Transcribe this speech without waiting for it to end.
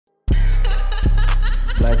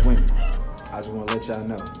Black women, I just want to let y'all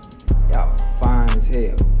know, y'all fine as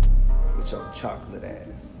hell with your chocolate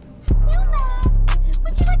ass. You mad?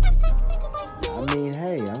 Would you like to say something to my face? I mean,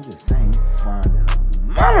 hey, I'm just saying, you fine than a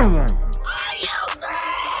motherfucker. Are you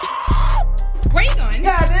mad? Where you going?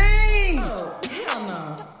 God dang! Oh, hell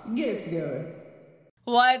no. Get it together.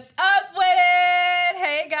 What's up with it?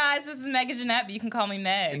 Hey guys, this is Megan Jeanette, but you can call me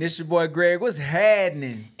Meg. And this your boy Greg. What's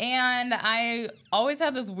happening? And I always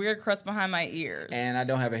have this weird crust behind my ears. And I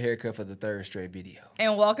don't have a haircut for the third straight video.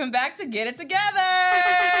 And welcome back to Get It Together.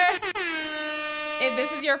 If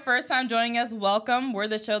this is your first time joining us, welcome. We're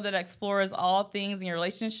the show that explores all things in your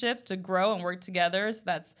relationships to grow and work together. So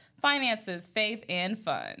that's finances, faith, and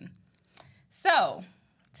fun. So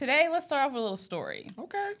today, let's start off with a little story.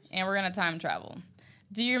 Okay. And we're going to time travel.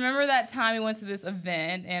 Do you remember that time we went to this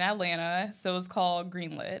event in Atlanta? So it was called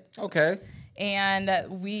Greenlit. Okay. And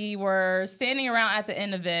we were standing around at the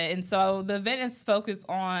end of it. And so the event is focused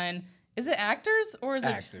on, is it actors or is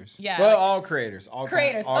Actors. it? Yeah. Well, all creators. All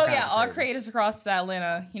Creators. all kinds of all creators across the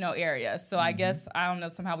Atlanta, area. So I guess, I don't know,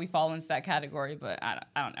 somehow we fall into that category, but I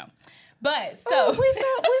don't know. But so we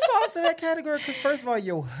fall into that category because first of all,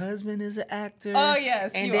 your husband is an actor. Oh,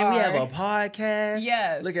 yes, and you then we are. have a podcast.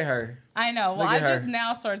 Yes. Look at her. I know. Well, Look at I her. just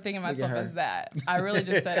now started thinking of Look at myself her. as that. I really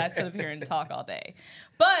just said I sit up here and talk all day.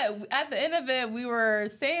 But at the end of it, we were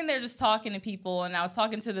sitting there just talking to people, and I was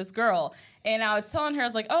talking to this girl, and I was telling her, I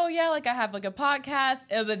was like, oh, yeah, like I have like a podcast.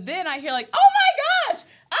 But then I hear like, oh my gosh,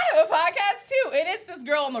 I have a podcast too. And it's this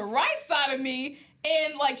girl on the right side of me,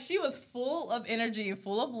 and like she was full of energy and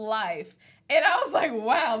full of life. And I was like,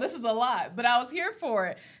 wow, this is a lot. But I was here for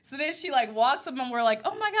it. So then she like walks up and we're like,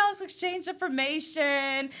 oh my God, let's exchange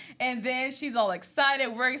information. And then she's all excited.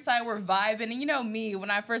 We're excited. We're vibing. And you know me,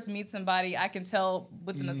 when I first meet somebody, I can tell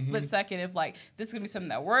within a split second if like this is going to be something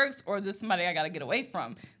that works or this is somebody I got to get away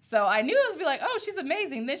from. So I knew this would be like, oh, she's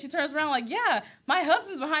amazing. Then she turns around like, yeah, my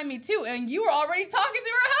husband's behind me too. And you were already talking to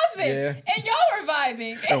her husband. Yeah. And y'all were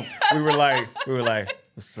vibing. Oh, we were like,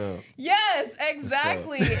 what's up? Yes,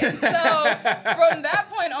 exactly. And so from that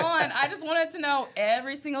point on, I just wanted to know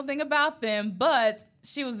every single thing about them. But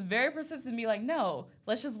she was very persistent and be like, no,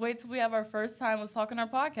 let's just wait till we have our first time. Let's talk on our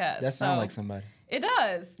podcast. That sounds like somebody. It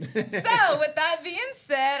does. So with that being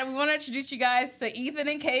said, we want to introduce you guys to Ethan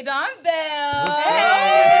and K-Don Bell. What's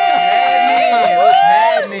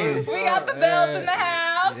happening? We got the bells in the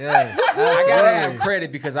house. Yes. I gotta have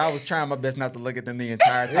credit because I was trying my best not to look at them the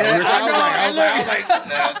entire time. I was like,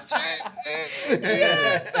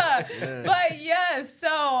 Yes. But yes, so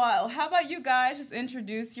how about you guys just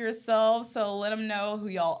introduce yourselves? So let them know who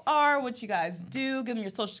y'all are, what you guys do, give them your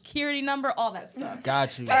social security number, all that stuff.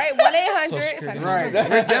 Got you. All right, 1-800. Right. We're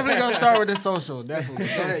definitely going to start with the social. Definitely.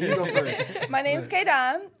 Go ahead. You go first. My name's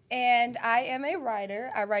K-Don, and I am a writer.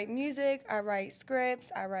 I write music, I write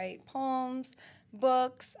scripts, I write poems,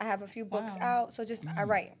 books. I have a few books out, so just I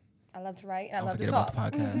write. I love to write, and I love to talk.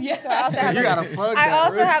 About the podcast. Yeah. So I also have You got to plug that. I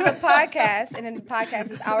also really. have a podcast, and then the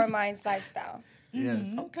podcast is Our Minds Lifestyle. Yes.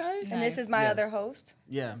 okay. And this is my Yes. other host.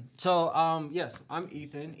 Yeah. So, yes, I'm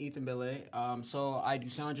Ethan Belay. So I do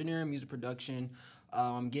sound engineering, music production.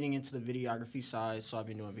 I'm getting into the videography side, so I've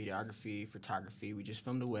been doing videography, photography. We just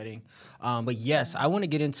filmed a wedding. But yes, I want to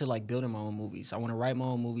get into like building my own movies. I want to write my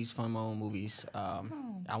own movies, fund my own movies.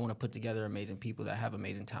 I want to put together amazing people that have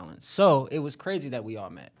amazing talents. So it was crazy that we all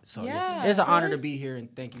met. So Yeah. it's an honor to be here,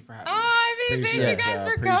 and thank you for having me. I mean, thank you Appreciate guys it,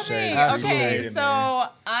 for appreciate coming. it. Absolutely. Okay, Man. so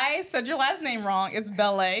I said your last name wrong. It's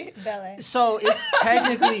Belay. Bella. So it's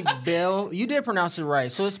technically Bell. You did pronounce it right.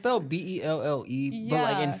 So it's spelled Belle, but like in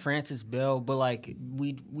Yeah. France it's Bell. But like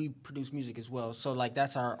we produce music as well. So like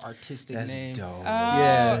that's our artistic That's name. dope. Oh,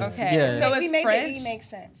 Yeah. okay. Yeah. So we it's made French. the E make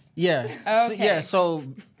sense. Yeah. Okay. So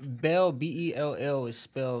Bell Bell is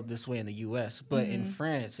spelled this way in the U.S., but in Mm-hmm.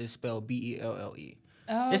 France it's spelled Belle.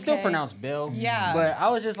 Oh, It's still okay. pronounced Bell. Yeah. But I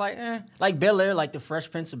was just like, like Bel Air, like the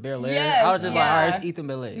Fresh Prince of Bel Air. Yes, I was just yeah. like, all right, it's Ethan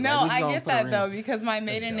Belay. No, like, I get that though because because my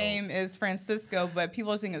maiden dope. name is Francisco, but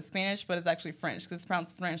people are saying it's Spanish, but it's actually French because it's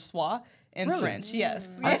pronounced Francois in Really? French.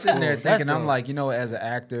 Yes. I'm sitting there Cool. That's thinking, I'm dope. like, as an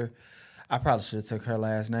actor, I probably should have took her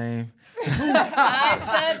last name. I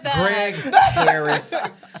said that. Greg Harris.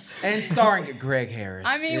 And starring Greg Harris.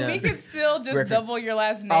 I mean, Yeah. we could still just Greg- double your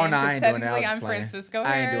last name. Oh, no, I 'cause ain't doing that. I technically was I'm playing. Francisco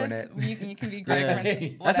I ain't Harris. doing You can be Greg Yeah.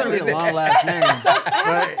 Francis. That's gonna be a whatever. long last name. But,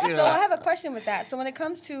 you So I know, have a question with that. So when it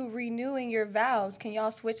comes to renewing your vows, can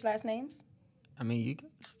y'all switch last names? I mean, you can.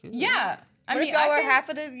 Yeah. I But mean, if y'all I were think- half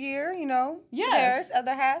of the year, Yes. Paris,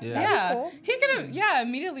 other half, Yeah. that'd Yeah, be cool. he could have,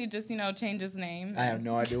 immediately just, change his name. I have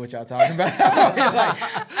no idea what y'all talking about.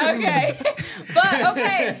 Okay. But,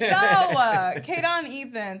 okay, so, Kadon,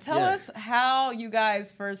 Ethan, tell Yes. us how you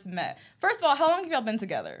guys first met. First of all, how long have y'all been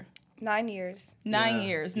together? 9 years. 9 Yeah.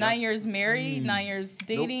 years. Yep. 9 years married, 9 years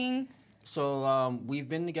dating. So we've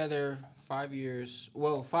been together 5 years.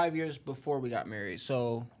 Well, 5 years before we got married.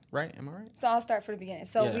 So, right? Am I right? So I'll start from the beginning.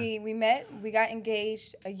 So Yeah. we met, we got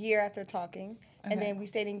engaged a year after talking, and Okay. then we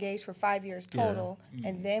stayed engaged for 5 years total,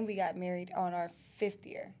 and then we got married on our 5th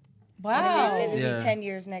year. Wow. And it'll Yeah. be 10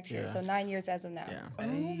 years next year, Yeah. so 9 years as of now. Yeah. Oh,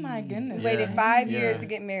 my goodness. Waited Yeah. 5 years Yeah. to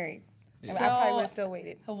get married. And I So- probably would have still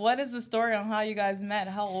waited. What is the story on how you guys met?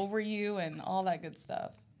 How old were you and all that good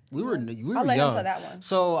stuff? We were I'll young. let him tell that one.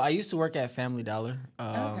 So I used to work at Family Dollar.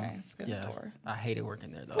 Okay, it's a good store. I hated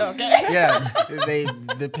working there though. Okay. Yeah,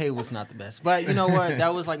 the pay was not the best, but you know what?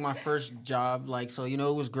 That was like my first job. Like, so it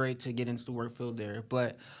was great to get into the work field there.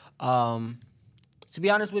 But to be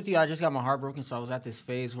honest with you, I just got my heart broken. So I was at this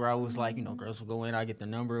phase where I was like, girls will go in, I get their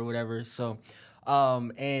number or whatever. So,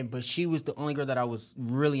 but she was the only girl that I was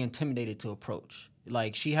really intimidated to approach.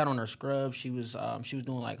 Like, she had on her scrubs. She was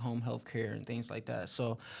doing like home health care and things like that.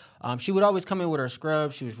 So she would always come in with her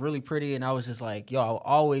scrubs. She was really pretty, and I was just like, yo, I'll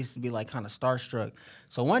always be like kind of starstruck.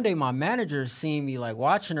 So one day my manager seen me like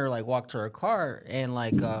watching her like walk to her car, and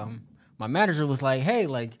like my manager was like, hey,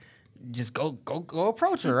 like, just go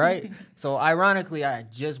approach her, right? So ironically, I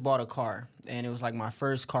had just bought a car, and it was like my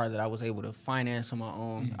first car that I was able to finance on my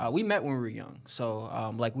own. We met when we were young,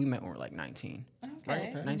 so like we met when we were like 19.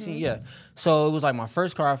 Okay. Right? 19, yeah. So it was like my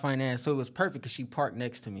first car I financed, so it was perfect because she parked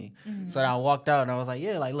next to me. So then I walked out and I was like,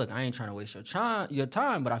 yeah, like, look, I ain't trying to waste your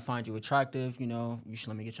time, but I find you attractive, you should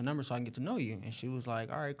let me get your number so I can get to know you. And she was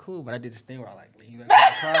like, all right, cool. But I did this thing where I like lean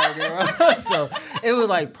back in the car, girl. So it was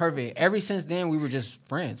like perfect. Ever since then, we were just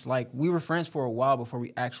friends. Like, we were friends for a while before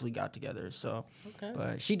we actually got together. So,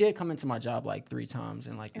 but she did come into my job like 3 times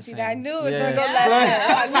in like the See, same. I knew it was Yeah. going to go left there.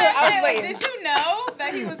 I was waiting. Did you know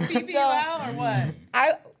that he was peeping you out or what?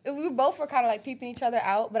 We both were kind of like peeping each other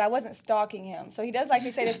out, but I wasn't stalking him. So he does like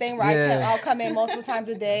to say the thing where Yeah. I'll come in multiple times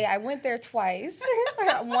a day. I went there twice.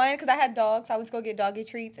 One, because I had dogs. So I went to go get doggy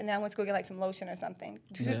treats, and then I went to go get like some lotion or something.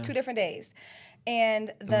 Two different days.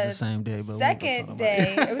 And was the same day, but we won't second talk about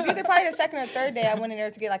day, it was either probably the second or third day, I went in there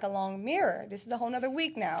to get like a long mirror. This is a whole nother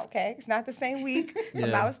week now, okay? It's not the same week. Yeah.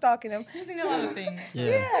 I was stalking him. You just need a lot of things.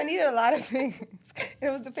 Yeah, I needed a lot of things. It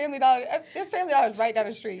was the Family Dollar. This Family Dollar is right down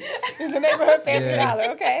the street. It's the neighborhood Family Yeah. Dollar,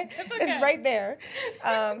 okay? okay. It's right there.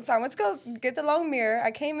 So I went to go get the long mirror. I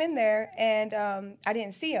came in there, and I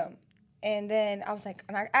didn't see him. And then I was like,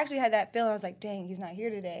 and I actually had that feeling. I was like, dang, he's not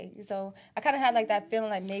here today. So I kind of had like that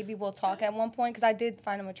feeling like maybe we'll talk at one point because I did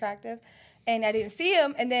find him attractive. And I didn't see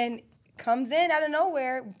him. And then comes in out of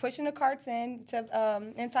nowhere, pushing the carts in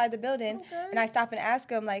to inside the building. And I stop and ask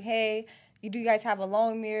him like, hey, do you guys have a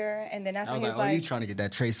long mirror? And then that's I when was he's like, oh, you like, trying to get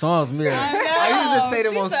that Trey Songz mirror. I know. I used to say the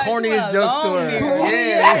She most said she corniest want a jokes to long her. mirror.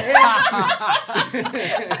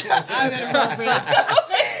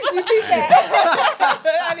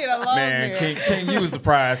 I need a long Man, mirror. King, you was the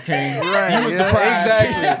prize, King. Right, You was the prize.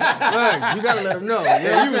 exactly. Look, you gotta let him know.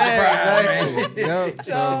 Yeah, you was the prize, man. Yep.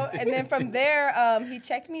 so, and then from there, he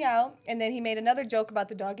checked me out, and then he made another joke about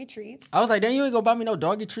the doggy treats. I was like, "Damn, you ain't gonna buy me no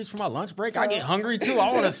doggy treats for my lunch break? I get hungry too.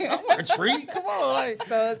 I want a treat. Come on, like."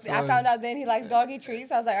 So I found out then he likes doggy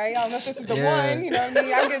treats. I was like, all right, I don't know if this is the Yeah. one. You know what I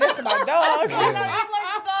mean? I'm giving this to my dog.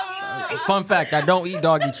 Fun fact: I don't eat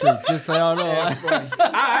doggy treats. Just so y'all know.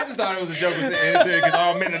 I just thought it was a joke because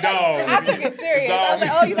all men are dogs. I took it serious. I was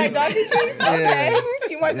like, oh, you like doggy treats? Okay.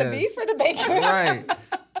 You want the Yeah. beef or the bacon? Right.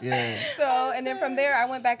 Yeah. So, and then from there, I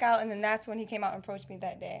went back out, and then that's when he came out and approached me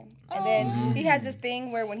that day. And then he has this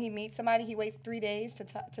thing where when he meets somebody, he waits 3 days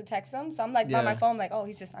to text them. So I'm like by my Yeah. phone, like, oh,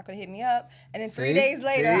 he's just not going to hit me up. And then 3 See? days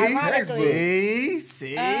later, See? ironically,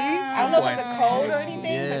 See? I don't know if it's a code or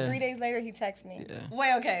anything, Yeah. but 3 days later, he texts me.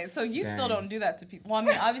 Wait, okay, so you still don't do that to people. Well, I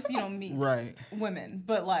mean, obviously you don't meet Right. women,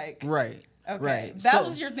 but like, Right. okay, Right. that So-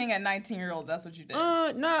 was your thing at 19-year-olds. That's what you did.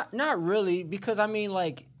 Not really, because I mean,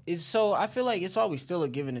 like, it's so I feel like it's always still a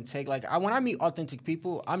give and take. Like, when I meet authentic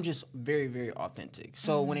people, I'm just very, very authentic.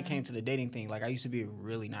 So when it came to the dating thing, like, I used to be a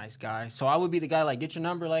really nice guy. So I would be the guy, like, get your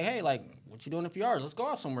number, like, hey, like, what you doing in a few hours? Let's go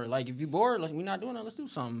out somewhere. Like, if you bored, we're not doing that, let's do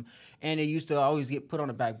something. And it used to always get put on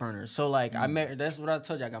the back burner. So, like, I met her, that's what I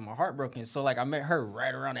told you, I got my heart broken. So, like, I met her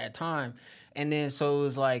right around that time. And then, so it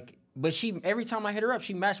was like, but every time I hit her up,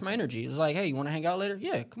 she matched my energy. It was like, hey, you want to hang out later?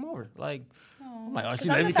 Yeah, come over. Like, I'm like, oh, she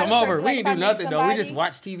I'm let the me type come of over. person, We like, ain't if I do meet nothing, though. We just somebody,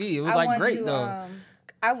 watched TV. It was, I like, want great, to, though.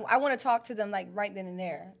 I want to talk to them like right then and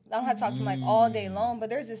there. I don't have to talk to them like all day long. But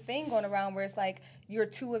there's this thing going around where it's like you're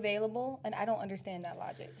too available, and I don't understand that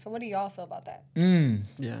logic. So what do y'all feel about that?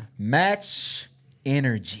 Yeah. Match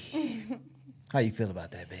energy. How you feel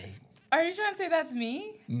about that, babe? Are you trying to say that's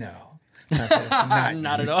me? No. I said it's not,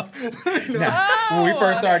 Not at all. When we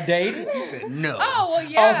first started dating. No. Oh, well,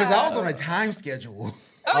 yeah. Oh, because I was on a time schedule.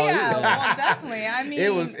 Oh, yeah. Well, definitely. I mean,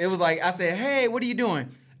 It was like I said, hey, what are you doing?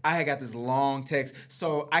 I had got this long text,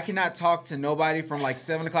 so I cannot talk to nobody from like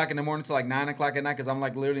 7 o'clock in the morning to like 9 o'clock at night because I'm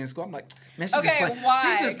like literally in school. I'm like, man, she's Okay, just playing. why?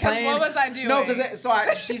 She's just 'Cause playing. what was I doing? No,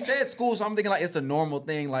 because she said school, so I'm thinking like it's the normal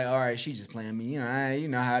thing. Like, all right, she's just playing me. You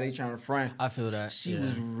know how they trying to front. I feel that. She yeah.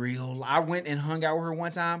 was real. I went and hung out with her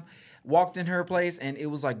one time. Walked in her place and it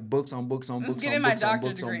was like books on books on I was books getting on my books on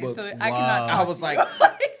doctorate books on degree, books. so I cannot talk I was to like, you.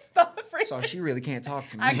 Stop freaking. so she really can't talk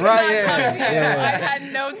to me. I could Right, not yeah. talk to you. Yeah. I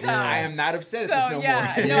had no time. I am not upset So at this no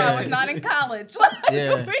yeah, more. no, Yeah. I was not in college. Like,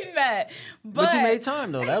 Yeah. we met, But you made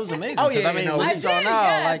time though. That was amazing. Oh, 'Cause, yeah, I mean, no, we I was on did, out.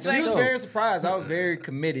 yes. Like, She that's was dope. very surprised. I was very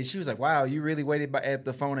committed. She was like, "Wow, you really waited at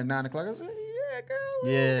the phone at 9 o'clock." I said, "Yeah,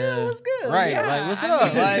 girl. Yeah. What's good? Right. Yeah. Like, what's I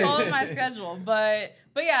up? mean, Like, followed my schedule, but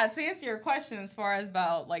yeah, to answer your question as far as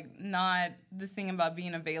about like not this thing about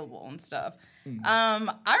being available and stuff, I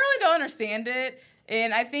really don't understand it,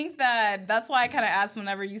 and I think that's why I kind of asked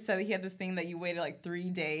whenever you said that he had this thing that you waited like 3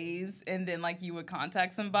 days and then like you would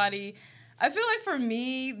contact somebody. I feel like for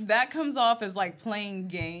me that comes off as like playing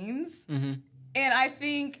games, and I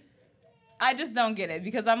think. I just don't get it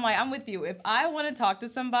because I'm like, I'm with you. If I want to talk to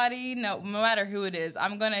somebody, no matter who it is,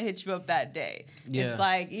 I'm going to hit you up that day. Yeah. It's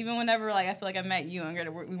like, even whenever, like, I feel like I met you and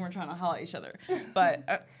we weren't trying to holler at each other.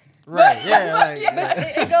 But, right. Yeah. Like, But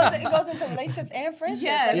it goes into relationships and friendships.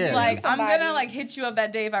 yes, Yeah. like, I'm somebody- going to, like, hit you up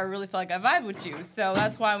that day if I really feel like I vibe with you. So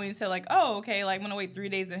that's why when you say, like, oh, okay, like, I'm going to wait 3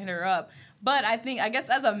 days and hit her up. But I guess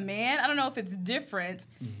as a man, I don't know if it's different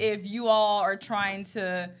if you all are trying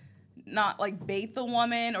to not like bait the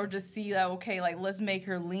woman or just see that okay, like let's make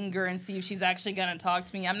her linger and see if she's actually gonna talk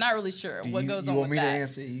to me. I'm not really sure what goes on You want with me that. to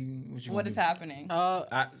answer? What is happening? Go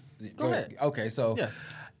ahead. Okay, so Yeah.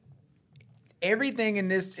 everything in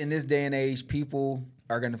this day and age, people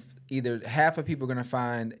are gonna either half of people are gonna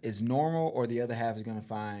find is normal, or the other half is gonna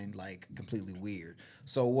find like completely weird.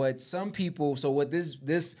 So what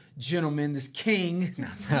this gentleman, this king,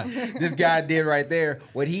 this guy did right there,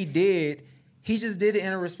 what he did, he just did it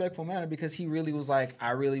in a respectful manner because he really was like,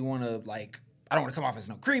 I really want to like. I don't want to come off as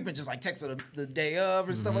no creep and just like text her the day of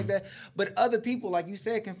and stuff like that. But other people, like you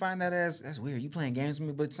said, can find that as that's weird. You playing games with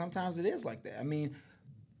me, but sometimes it is like that. I mean,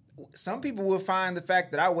 some people will find the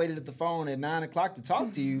fact that I waited at the phone at 9 o'clock to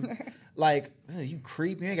talk to you, like, you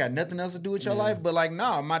creep, you ain't got nothing else to do with your life. But like,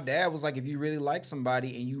 no, my dad was like, if you really like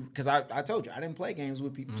somebody and you, because I told you, I didn't play games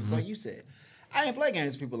with people, just like you said. I didn't play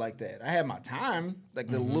games with people like that. I had my time, like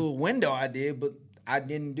the little window I did, but I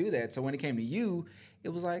didn't do that. So when it came to you, it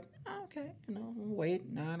was like, oh, okay, wait,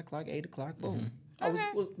 9 o'clock, 8 o'clock, boom.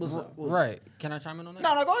 What's up? right. Can I chime in on that?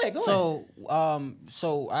 No, go ahead, go ahead.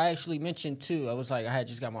 So I actually mentioned too. I was like, I had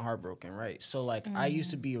just got my heart broken, right? So like, I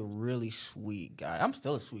used to be a really sweet guy. I'm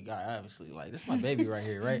still a sweet guy, obviously. Like, this is my baby right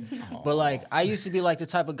here, right? But like, I used to be like the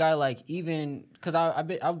type of guy, like even because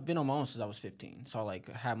I've been on my own since I was 15. So like,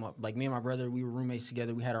 me and my brother, we were roommates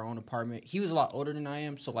together. We had our own apartment. He was a lot older than I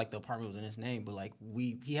am, so like the apartment was in his name. But like,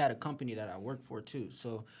 he had a company that I worked for too.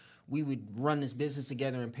 So we would run this business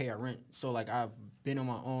together and pay our rent. So like, I've been on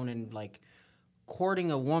my own, and like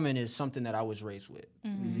courting a woman is something that I was raised with,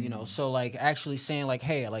 you know? So like actually saying like,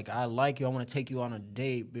 hey, like I like you, I want to take you on a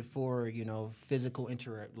date before, physical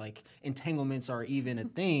entanglements are even a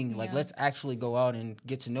thing. Like, let's actually go out and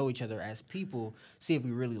get to know each other as people, see if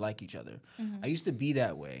we really like each other. I used to be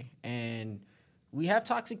that way, and we have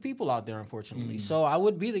toxic people out there, unfortunately. So I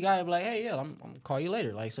would be the guy who'd be like, hey, yeah, I'm gonna call you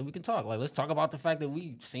later, like, so we can talk. Like, let's talk about the fact that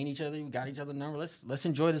we've seen each other, we got each other's number. Let's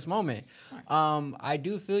enjoy this moment. I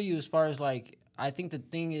do feel you as far as like, I think the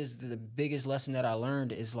thing is the biggest lesson that I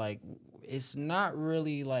learned is like, it's not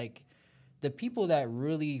really like the people that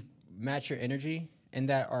really match your energy and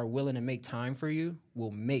that are willing to make time for you will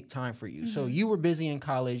make time for you. So you were busy in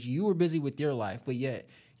college, you were busy with your life, but yet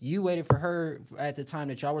you waited for her at the time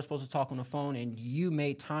that y'all were supposed to talk on the phone, and you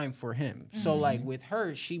made time for him. So, like, with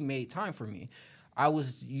her, she made time for me. I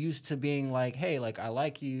was used to being like, hey, like, I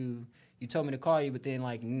like you. You told me to call you, but then,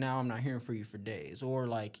 like, now I'm not hearing from you for days. Or,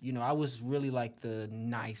 like, I was really, like, the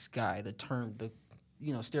nice guy, the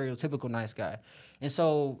stereotypical nice guy. And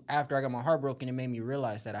so after I got my heart broken, it made me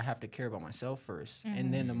realize that I have to care about myself first.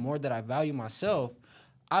 And then the more that I value myself,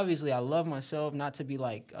 obviously I love myself, not to be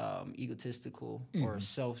like egotistical or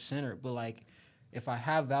self-centered, but like if I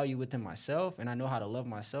have value within myself and I know how to love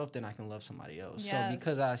myself, then I can love somebody else. Yes. So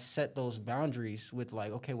because I set those boundaries with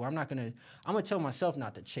like, okay, well, I'm gonna tell myself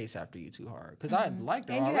not to chase after you too hard because I like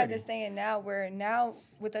her And you already. have this saying now where now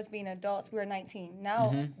with us being adults, we're 19.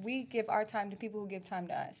 Now we give our time to people who give time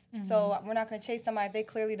to us. So we're not going to chase somebody if they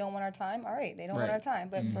clearly don't want our time. All right, they don't want Right. our time.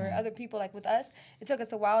 But for other people, like with us, it took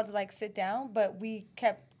us a while to like sit down, but we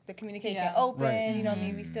kept the communication Yeah. open. Right. You know what I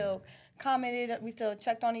mean? We still commented, we still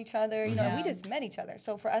checked on each other. You know, and we Yeah. just met each other.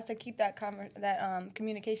 So for us to keep that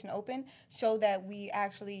communication open, showed that we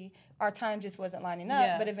actually our time just wasn't lining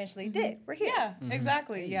up, but Yes. eventually did. We're here. Yeah,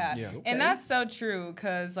 exactly. Yeah. Yeah. And that's so true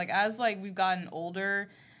because like as like we've gotten older,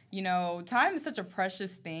 you know, time is such a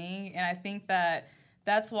precious thing, and I think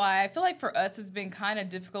that's why I feel like for us it's been kind of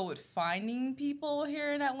difficult with finding people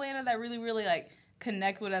here in Atlanta that really like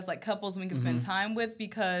connect with us like couples we can spend time with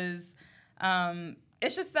because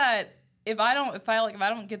it's just that if I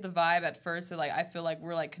don't get the vibe at first, or like I feel like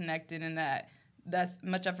we're like connected in that's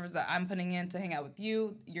much effort that I'm putting in to hang out with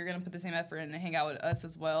you, you're gonna put the same effort in to hang out with us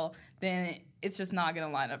as well, then it's just not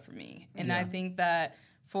gonna line up for me. And I think that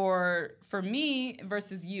for me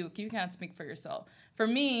versus you kind of speak for yourself. For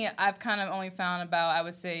me, I've kind of only found about, I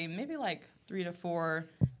would say, maybe like 3 to 4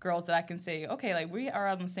 girls that I can say, okay, like we are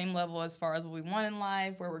on the same level as far as what we want in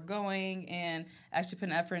life, where we're going, and actually put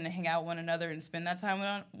an effort in to hang out with one another and spend that time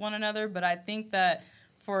with one another. But I think that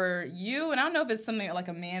for you, and I don't know if it's something like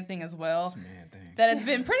a man thing as well, Man thing. that it's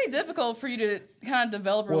been pretty difficult for you to kind of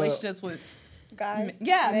develop relationships with, Guys.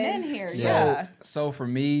 men here. So, Yeah. so for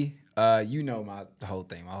me, you know my whole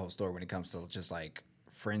thing, my whole story when it comes to just like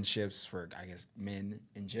friendships for I guess men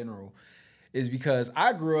in general, is because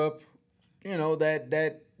I grew up, you know, that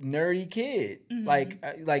nerdy kid. Like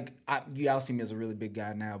y'all see me as a really big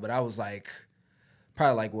guy now, but I was like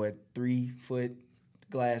probably like what 3 foot,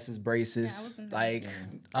 glasses, braces, wasn't like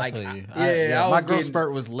I feel you. I my was growth getting-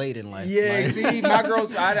 spurt was late in life. Yeah, Like- see, my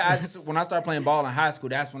girls. I just, when I started playing ball in high school,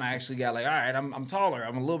 that's when I actually got like, all right, I'm taller.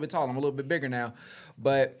 I'm a little bit taller. I'm a little bit bigger now.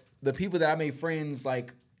 But the people that I made friends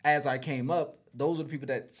like as I came up, those are the people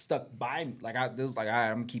that stuck by me. Like it was like, all right,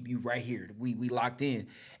 I'm gonna keep you right here. We locked in.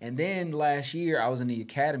 And then last year, I was in the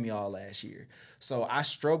academy all last year, so I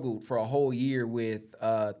struggled for a whole year with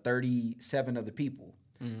 37 other people.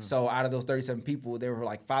 So out of those 37 people, there were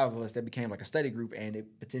like 5 of us that became like a study group, and it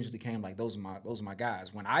potentially became like those are my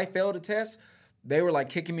guys. When I failed a test, they were like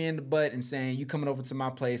kicking me in the butt and saying, "You coming over to my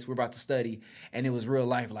place? We're about to study." And it was real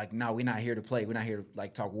life. Like, no, we're not here to play. We're not here to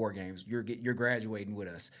like talk war games. You're graduating with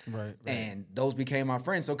us. Right. And those became my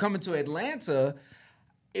friends. So coming to Atlanta,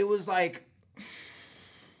 it was like,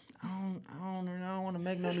 I don't want to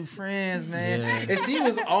make no new friends, man. Yeah. And she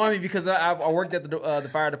was on me because I worked at the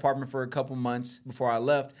fire department for a couple months before I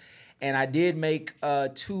left, and I did make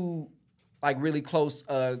 2 like really close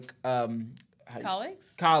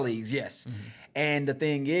Colleagues? colleagues, yes. And the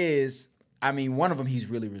thing is, I mean, one of them, he's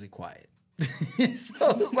really, really quiet.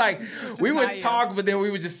 So it's like we would not you. talk, but then we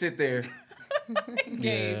would just sit there,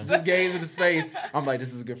 Yeah. just gaze into space. I'm like,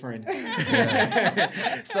 this is a good friend.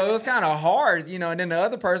 So it was kind of hard, you know. And then the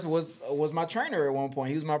other person was my trainer at one point.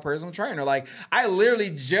 He was my personal trainer. Like I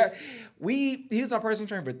literally he was my personal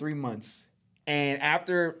trainer for 3 months. And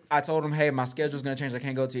after I told him, hey, my schedule's gonna change, I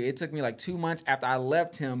can't go to you. It took me like 2 months after I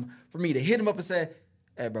left him for me to hit him up and say,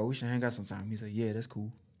 hey, bro, we should hang out sometime. He said, yeah, that's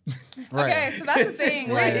cool. Right. Okay, so that's the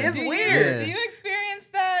thing. Right. It's do weird. Do you experience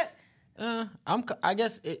that? I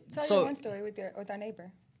guess it. Tell so you one story with our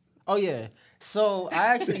neighbor. Oh yeah. So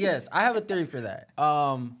I actually yes, I have a theory for that.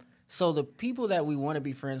 So the people that we want to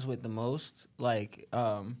be friends with the most, like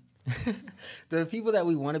the people that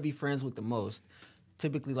we want to be friends with the most,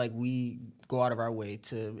 typically like we go out of our way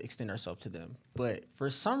to extend ourselves to them. But for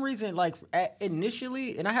some reason, like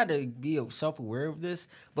initially, and I had to be self-aware of this,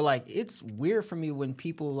 but like it's weird for me when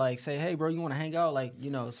people like say, "Hey, bro, you want to hang out?" Like,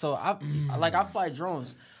 you know. So I fly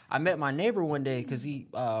drones. I met my neighbor one day because he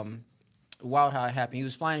wild how it happened. He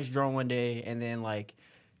was flying his drone one day, and then like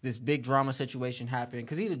this big drama situation happened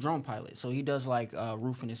because he's a drone pilot, so he does like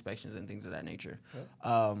roofing inspections and things of that nature.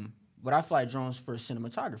 But I fly drones for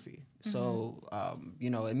cinematography. So, you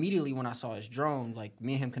know, immediately when I saw his drone, like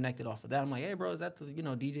me and him connected off of that. I'm like, hey, bro, is that the, you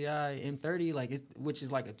know, DJI M30? Like, which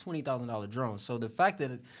is like a $20,000 drone. So the fact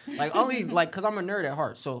that, like, only, like, because I'm a nerd at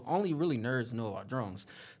heart. So only really nerds know about drones.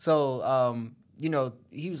 So, you know,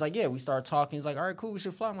 he was like, yeah, we started talking. He's like, all right, cool, we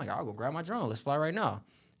should fly. I'm like, I'll go grab my drone. Let's fly right now.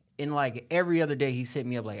 And like every other day, he's hit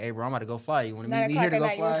me up like, "Hey, bro, I'm about to go fly. You want to 9 meet me here o'clock to at go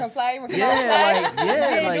night, you wanna fly?" come fly? You wanna come Yeah, fly? like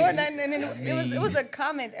yeah, Doing like nothing, and then it was a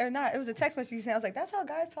comment or not? It was a text message. You sent. I was like, "That's how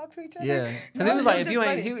guys talk to each other." yeah. Because No, he was like, it "If just you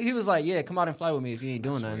ain't," funny. he was like, "Yeah, come out and fly with me if you ain't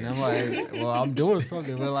doing nothing." I'm like, "Well, I'm doing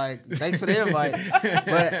something." But like, thanks for the invite.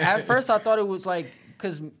 But at first, I thought it was like,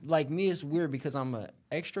 because like me, it's weird because I'm an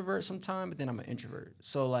extrovert sometimes, but then I'm an introvert.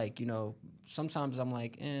 So like, you know, sometimes I'm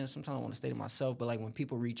like, sometimes I want to stay to myself. But like when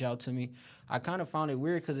people reach out to me, I kind of found it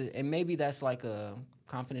weird because, and maybe that's like a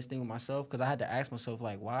confidence thing with myself, because I had to ask myself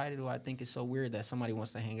like, why do I think it's so weird that somebody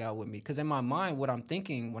wants to hang out with me? Because in my mind, what I'm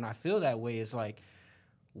thinking when I feel that way is like,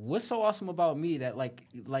 what's so awesome about me that like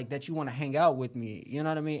that you want to hang out with me? You know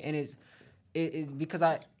what I mean? And it's because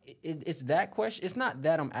it's that question. It's not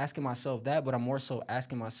that I'm asking myself that, but I'm more so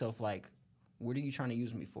asking myself like, what are you trying to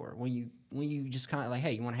use me for? When you just kind of like,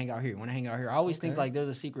 hey, you want to hang out here? You want to hang out here? I always think like there's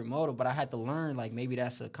a secret motive, but I had to learn like maybe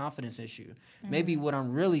that's a confidence issue. Maybe what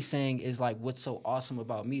I'm really saying is like, what's so awesome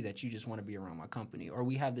about me that you just want to be around my company, or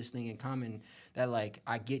we have this thing in common that like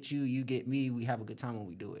I get you, you get me, we have a good time when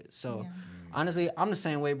we do it. So honestly, I'm the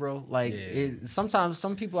same way, bro. Like sometimes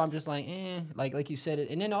some people I'm just like, like you said it,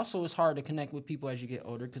 and then also it's hard to connect with people as you get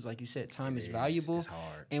older because like you said, time is valuable. It's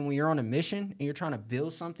hard. And when you're on a mission and you're trying to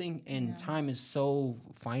build something and time is so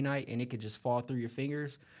finite and it could just fall through your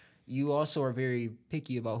fingers, you also are very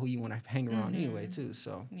picky about who you want to hang around anyway, too.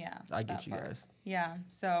 So I get you guys. Yeah.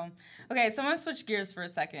 So, okay, so I'm going to switch gears for a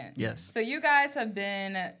second. Yes. So you guys have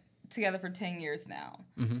been together for 10 years now.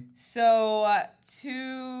 Mm-hmm. So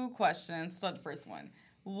 2 questions. Start the first one.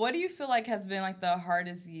 What do you feel like has been like the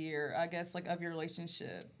hardest year, I guess, like of your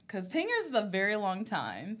relationship? Because 10 years is a very long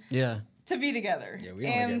time. Yeah. To be together. Yeah,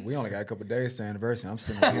 we only got a couple days to anniversary. I'm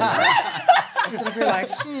sitting up here like,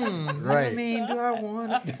 Right. I mean, do I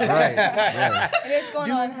want it? Right. Yeah. And it's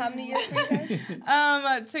going on how many years for you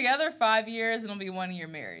guys? Together 5 years, and it'll be 1 year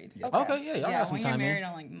married. Okay, yeah, y'all got some 1 year time married in.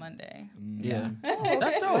 on like Monday. Yeah. Okay.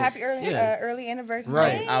 That's dope. Well, happy early Yeah. early anniversary.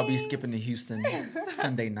 Right. I'll be skipping to Houston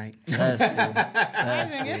Sunday night. That's cool. I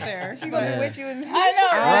That's didn't even get there. She gonna Yeah. be with you in I know,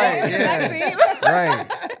 right? Right, yeah. Vaccine. right.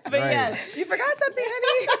 But right. yes. You forgot something,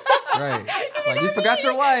 honey? Right. Like, you forgot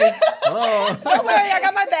your wife. Hello. Don't worry, I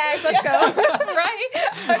got my bags. Let's go. That's right.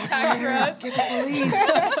 Attack for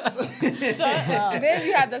us. Shut up. Then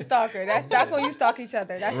you have the stalker. That's when you stalk each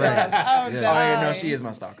other. That's Right. love. Oh, Yeah. Oh, yeah, no, definitely. she is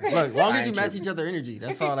my stalker. Look, as long I as you ain't match tripping. each other energy,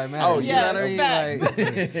 that's all that matters. Oh, You yeah. know what I mean?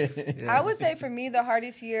 Facts. Like, I would say for me, the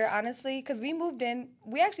hardest year, honestly, because we moved in,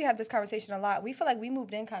 we actually have this conversation a lot. We feel like we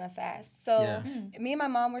moved in kind of fast. So Yeah. me and my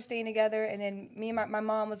mom were staying together, and then me and my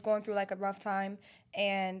mom was going through like a rough time.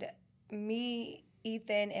 And me,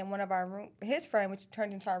 Ethan, and one of his friend, which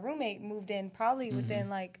turned into our roommate, moved in probably within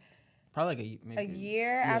like probably like a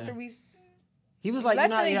year after we. He was like, Less you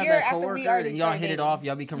know, how than a you have year that after we coworker already and y'all started hit it dating. off.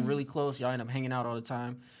 Y'all become really close. Y'all end up hanging out all the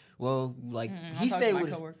time. Well, like he I'll talk to stayed my with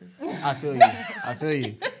his, coworkers. I feel you. I feel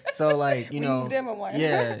you. So like, you We know, moved in with one.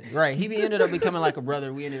 yeah, right. Ended up becoming like a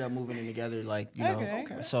brother. We ended up moving in together, like, you know.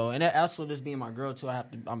 Okay. So, and that also just being my girl too,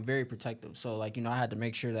 I'm very protective. So like, you know, I had to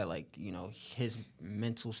make sure that like, you know, his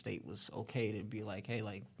mental state was okay to be like, hey,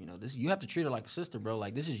 like, you know, this, you have to treat her like a sister, bro.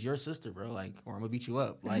 Like, this is your sister, bro. Like, or I'm gonna beat you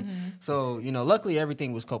up. Like, so, you know, luckily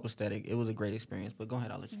everything was copacetic. It was a great experience. But go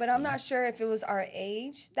ahead, I'll let you. But I'm not sure if it was our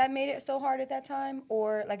age that made it so hard at that time,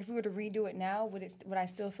 or like if we were to redo it now, would I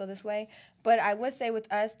still feel this way? But I would say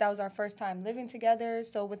with us, that was our first time living together.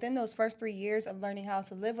 So within those first 3 years of learning how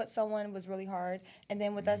to live with someone was really hard. And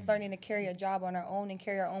then with us learning to carry a job on our own and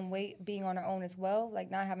carry our own weight, being on our own as well, like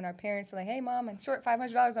not having our parents like, hey, mom, I'm short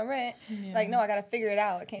 $500 on rent. Like, no, I got to figure it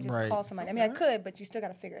out. I can't just Right. call somebody. I mean, I could, but you still got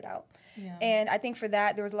to figure it out. Yeah. And I think for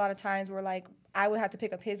that, there was a lot of times where like I would have to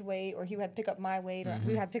pick up his weight, or he would have to pick up my weight, or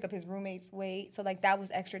we would have to pick up his roommate's weight. So like that was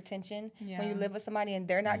extra tension when you Yeah. live with somebody and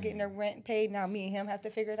they're not getting their rent paid. Now me and him have to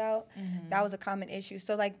figure it out. That was a common issue.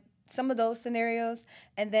 So like some of those scenarios,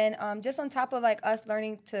 and then just on top of like us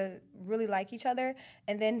learning to really like each other,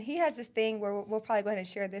 and then he has this thing where we'll probably go ahead and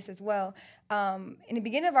share this as well. In the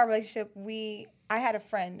beginning of our relationship, I had a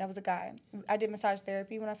friend that was a guy. I did massage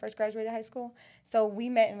therapy when I first graduated high school. So we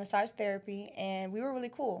met in massage therapy, and we were really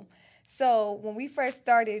cool. So when we first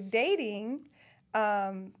started dating,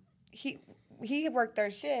 he worked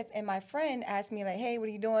third shift, and my friend asked me like, "Hey, what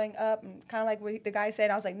are you doing up?" And kind of like what the guy said.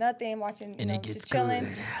 I was like, "Nothing, watching, And it just gets chilling."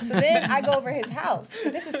 good. So then I go over his house.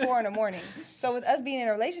 This is 4 a.m. So with us being in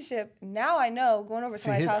a relationship, now I know going over See,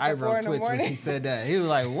 somebody's his house at 4 eyebrow a.m. twitched when she said that. He was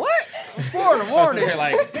like, what? 4 in the I was sitting morning. here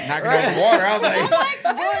like knocking over water. I was like, Like,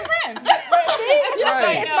 my friend.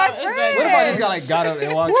 Right. It's my friend. What if I just got up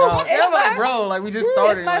and walked out? And I'm like, bro, like we just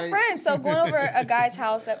started. It's my like, friend. So going over a guy's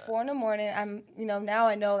house at 4 a.m, I'm, now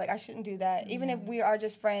I know like I shouldn't do that. Even if we are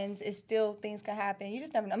just friends, it's still things can happen. You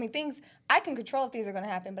just never know. I mean, I can control if things are gonna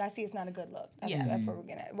happen, but I see it's not a good look. That's what we're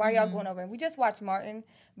getting at. Why are y'all going over? We just watched Martin,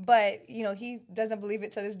 but he doesn't believe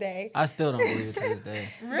it to this day. I still don't believe it to this day.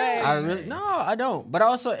 Really? No, I don't. But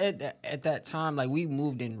also at that time, like we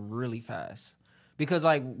moved in really fast. Because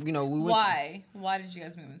like, we went. Why? Why did you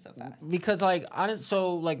guys move in so fast? Because like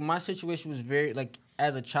so like my situation was very like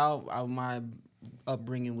as a child, my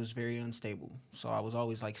upbringing was very unstable. So I was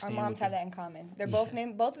always like Our staying moms with have that in common. They're both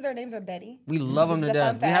both of their names are Betty. We love them This to is a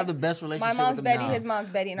fun death. We fact. have the best relationship. My mom's with them Betty, now. his mom's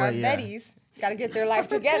Betty, and But our yeah. Bettys got to get their life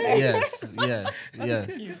together. Yes.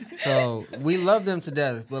 So we love them to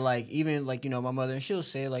death. But like even like my mother, and she'll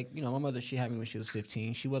say like my mother, she had me when she was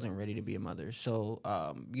 15. She wasn't ready to be a mother. So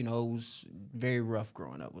it was very rough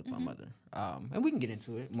growing up with my mother. And we can get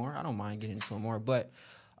into it more. I don't mind getting into it more. But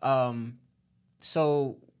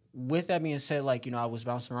so with that being said, like I was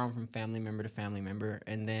bouncing around from family member to family member,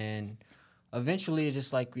 and then eventually it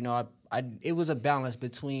just like it was a balance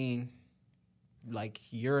between like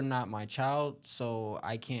you're not my child, so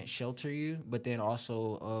I can't shelter you, but then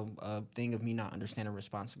also a thing of me not understanding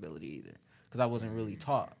responsibility either, because I wasn't really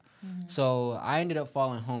taught. So I ended up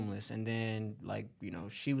falling homeless, and then like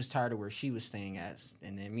she was tired of where she was staying at,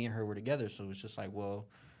 and then me and her were together, so it was just like, well,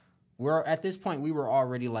 we're at this point we were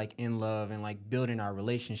already like in love and like building our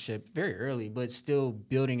relationship very early, but still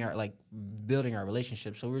building our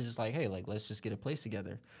relationship. So we're just like, hey, like let's just get a place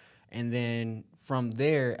together. And then from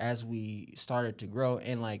there, as we started to grow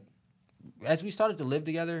and like as we started to live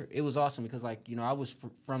together, it was awesome because like I was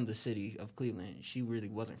from the city of Cleveland. She really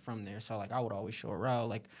wasn't from there, so like I would always show her around.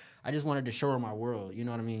 Like I just wanted to show her my world. You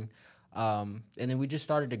know what I mean? And then we just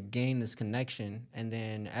started to gain this connection. And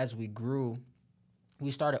then as we grew, we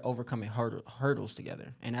started overcoming hurdles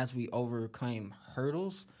together. And as we overcame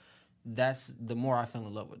hurdles, that's the more I fell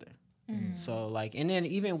in love with her. So like, and then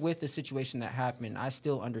even with the situation that happened, I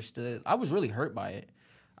still understood. I was really hurt by it.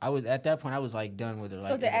 At that point I was like done with her.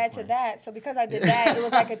 Like, So to add to that, so because I did that, it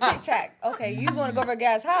was like a tic tac. Okay, you going to go over a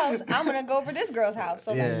guy's house, I'm going to go over this girl's house.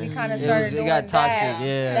 So like we kind of started doing it got toxic. that.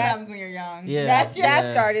 Yeah, That happens when you're young. Yeah.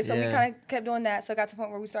 That started. So we yeah. kind of kept doing that. So it got to the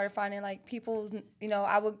point where we started finding like people.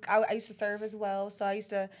 I used to serve as well. So I used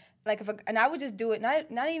to and I would just do it.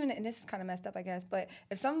 Not even. And this is kind of messed up, I guess. But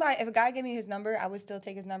if a guy gave me his number, I would still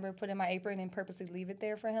take his number, put it in my apron, and purposely leave it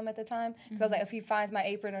there for him at the time. Because like if he finds my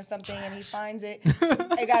apron or something and he finds it,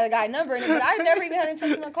 it got a guy number in it. But I never even had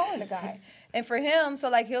intention of calling the guy. And for him, so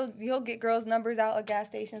like he'll get girls' numbers out at gas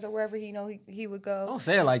stations or wherever he would go. Don't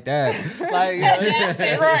say it like that. Like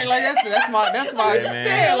right, like that's my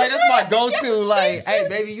yeah, like that's my go-to. Like, hey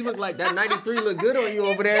baby, you look like that 93 look good on you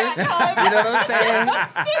over there. You know what I'm saying?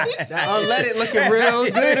 That unleaded looking real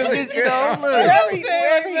good. Look.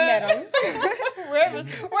 Wherever he met him.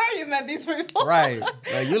 Where you met these people? Right,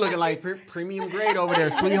 like you looking like premium grade over there,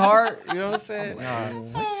 sweetheart. You know what I'm saying? Oh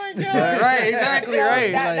my god. Right, exactly So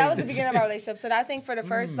right. that Like- was the beginning of our relationship. So I think for the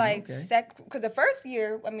first because the first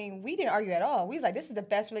year, I mean, we didn't argue at all. We was like, this is the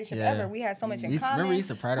best relationship Yeah. ever. We had so much in Remember common. we used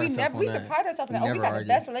to pride we ourselves never, on we used that. to pride ourselves on We that. Oh, we never got the argued.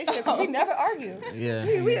 best relationship. We never argue.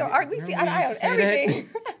 Yeah. We don't argue. We see eye to eye on everything.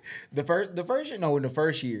 The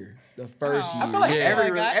first year. The first year. I feel like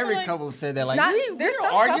yeah. every like- couple said that. Like, There's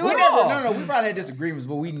some argue. couples- We No. We probably had disagreements,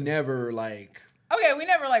 but we never like. Okay, we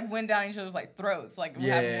never like went down each other's like throats like we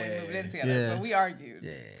happened when we moved in together, Yeah. but we argued.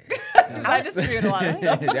 Yeah. I disagree with a lot of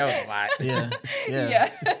stuff. That was a lot. Yeah.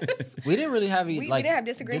 Yes. We didn't really have We didn't have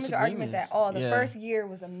disagreements or arguments at all. The Yeah. first year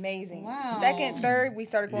was amazing. Wow. Second, third, we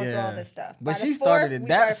started going through all Yeah. this stuff. But By she the started fourth, it. we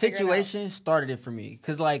That started figuring it out. situation started it for me.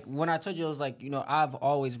 Cause like when I told you, it was like, I've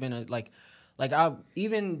always been like I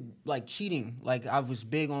even like cheating. Like I was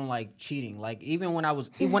big on like cheating. Like even when I was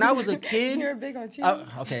a kid. You're big on cheating.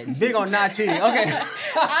 Okay, big on not cheating. Okay.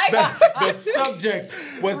 The subject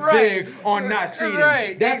was Right. big on not cheating.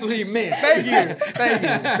 Right. That's what he meant. Thank you.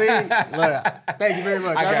 See, look, thank you very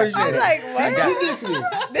much. I got you. appreciate I'm it. like, what? You get me.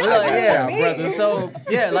 This Look, is yeah, me. brothers. So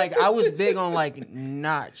yeah, like I was big on like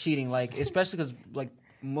not cheating, like especially because like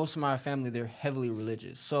most of my family they're heavily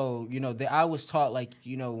religious. So I was taught like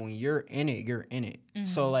when you're in it, you're in it.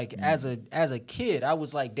 So like as a kid, I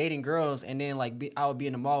was like dating girls, and then like I would be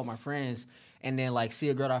in the mall with my friends. And then, like, see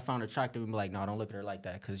a girl that I found attractive and be like, no, don't look at her like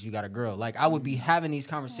that because you got a girl. Like, I would be having these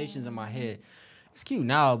conversations in my head. it's cute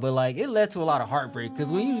now, but like it led to a lot of heartbreak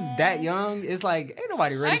because when you that young, it's like ain't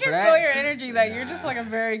nobody ready I for can that. feel your energy that you're just like a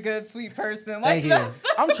very good, sweet person. Like Thank you. that's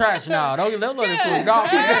I'm trash now. Don't let it fool you. No,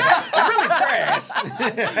 I'm really trash.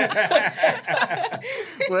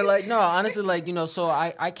 But like no, honestly, like so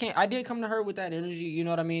I did come to her with that energy. You know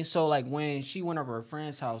what I mean? So like when she went over her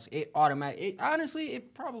friend's house, it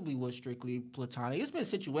probably was strictly platonic. It's been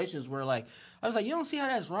situations where like I was like, you don't see how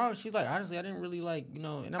that's wrong. She's like, honestly, I didn't really like and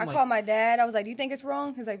I'm I like, called my dad. I was like, "Do you think it's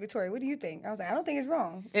wrong?" He's like, "Victoria, what do you think?" I was like, "I don't think it's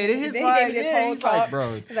wrong." It is Then like, he gave me this yeah, whole he's like, talk.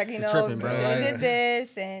 bro, He's like, you're tripping, bro. you should have Like- did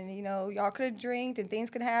this, and y'all could have drinked, and things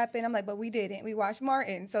could happen. I'm like, but we didn't. We watched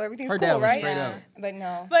Martin, so everything's Her dad cool, was right? straight up. But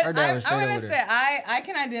no. But Her dad was I'm straight gonna over say I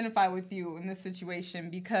can identify with you in this situation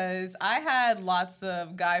because I had lots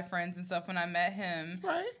of guy friends and stuff when I met him.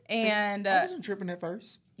 Right. And I wasn't tripping at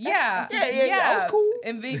first. yeah, I was cool.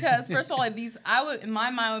 And because first of all, like these, in my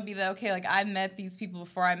mind would be that okay, like I met these people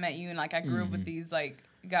before I met you, and like I grew up with these like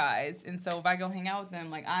guys, and so if I go hang out with them,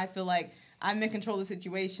 like I feel like I'm in control of the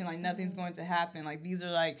situation, like nothing's going to happen. Like these are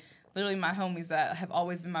like literally my homies that have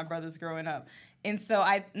always been my brothers growing up, and so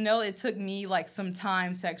I know it took me like some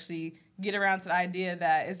time to actually get around to the idea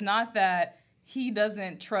that it's not that he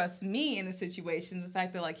doesn't trust me in the situations. The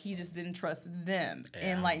fact that like he just didn't trust them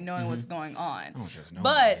in like knowing what's going on. don't trust no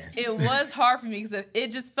But man. it was hard for me because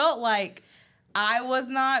it just felt like I was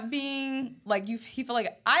not being like you. He felt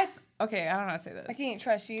like okay. I don't know how to say this. Like he didn't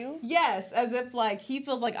trust you. Yes, as if like he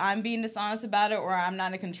feels like I'm being dishonest about it or I'm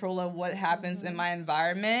not in control of what happens in my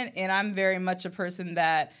environment. And I'm very much a person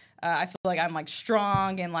that I feel like I'm like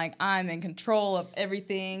strong and like I'm in control of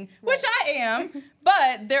everything, which I am.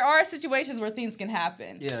 But there are situations where things can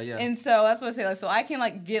happen. Yeah. And so that's what I say. Like, so I can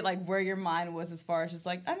like get like where your mind was as far as just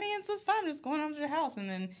like, I mean, it's just fine. I'm just going over to your house. And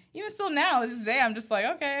then even still now, this day, I'm just like,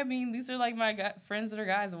 okay, I mean, these are like my friends that are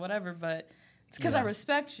guys or whatever, but it's because I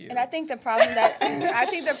respect you. And I think the problem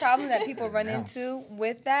that people run into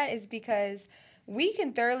with that is because we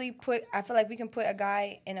can thoroughly I feel like we can put a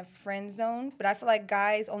guy in a friend zone, but I feel like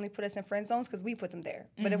guys only put us in friend zones because we put them there.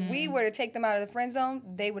 But if we were to take them out of the friend zone,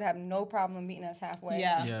 they would have no problem meeting us halfway.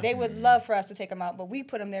 Yeah. They would love for us to take them out, but we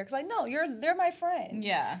put them there because like, no, they're my friend.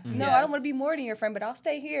 Yeah. No, I don't want to be more than your friend, but I'll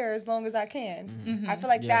stay here as long as I can. I feel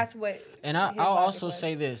like that's what. And his I'll logic also was.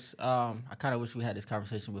 say this. I kind of wish we had this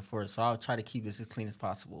conversation before, so I'll try to keep this as clean as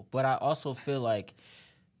possible. But I also feel like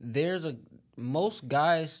most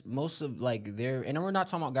guys, most of like and we're not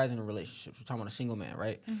talking about guys in a relationship. We're talking about a single man,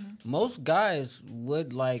 right? Most guys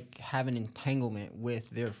would like have an entanglement with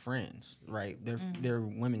their friends, right? Their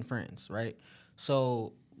women friends, right?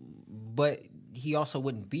 So, but he also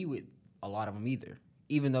wouldn't be with a lot of them either,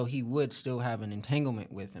 even though he would still have an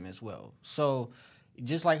entanglement with them as well. So,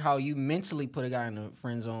 just like how you mentally put a guy in a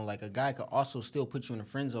friend zone, like a guy could also still put you in a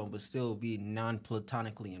friend zone, but still be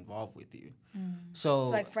non-platonically involved with you. So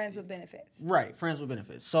Like friends with benefits. right, friends with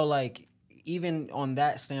benefits. So like even on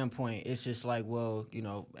that standpoint, it's just like, well,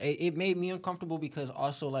 it made me uncomfortable because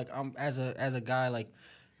also like I'm as a guy, like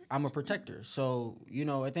I'm a protector. So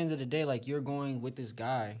at the end of the day, like you're going with this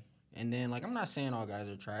guy, and then like I'm not saying all guys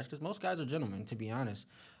are trash because most guys are gentlemen, to be honest.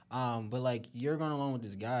 But like you're going along with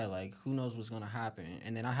this guy, like who knows what's gonna happen,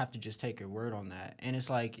 and then I have to just take your word on that. And it's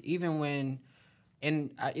like even when,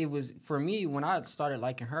 it was for me when I started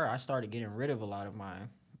liking her, I started getting rid of a lot of my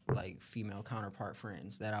like female counterpart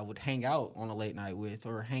friends that I would hang out on a late night with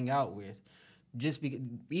or hang out with.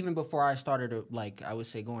 Even before I started like I would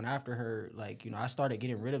say going after her, like I started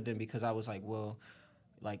getting rid of them because I was like, well,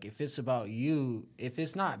 like if it's about you, if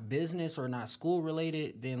it's not business or not school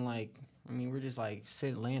related, then like. I mean, we're just like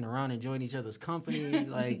laying around, enjoying each other's company,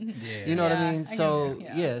 like, you know what I mean? So,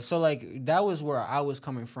 so like that was where I was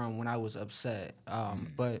coming from when I was upset.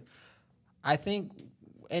 But I think,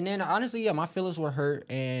 and then honestly, my feelings were hurt,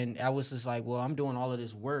 and I was just like, well, I'm doing all of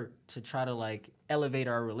this work to try to like elevate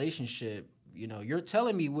our relationship. You're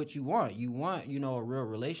telling me what you want. You want, a real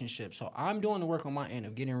relationship. So I'm doing the work on my end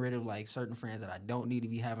of getting rid of like certain friends that I don't need to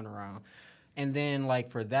be having around. And then, like,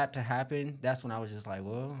 for that to happen, that's when I was just like,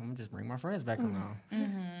 well, I'm going to just bring my friends back around.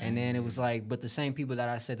 And then it was like, but the same people that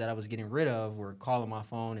I said that I was getting rid of were calling my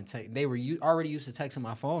phone and they were already used to texting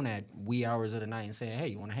my phone at wee hours of the night and saying, hey,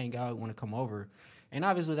 you want to hang out, you want to come over? And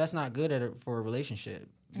obviously that's not good for a relationship.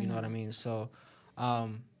 You know what I mean? So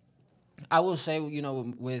I will say,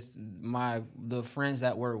 with the friends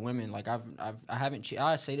that were women, like I haven't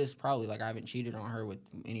I say this probably, like I haven't cheated on her with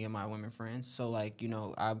any of my women friends. So like,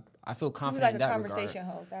 I feel confident He was like in that a conversation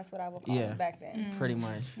regard. hoe. That's what I would call him back then. Pretty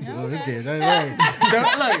much. Well, it's good.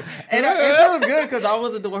 Look, and it feels good because I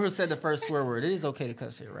wasn't the one who said the first swear word. It is okay to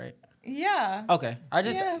cuss here, right? Yeah. Okay. I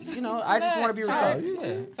just, Yes. you know, I just want to be respected.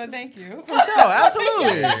 Yeah. But thank you. For sure.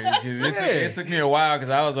 Absolutely. Yeah, it took me a while because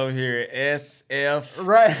I was over here SF.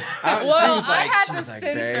 Right. Well, I had to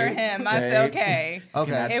censor him. I said, okay.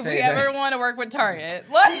 Okay. If say we that. ever want to work with Target,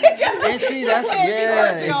 like, And see, that's, can't be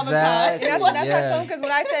yeah, cursing all the time. exactly. That's what I yeah. told him, because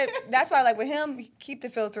when I said, that's why, like, with him, keep the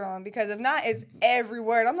filter on, because if not, it's every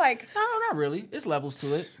word. I'm like, No, not really. It's levels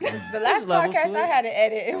to it. the last levels podcast to I it. had to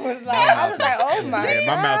edit, it was like, I was like, oh my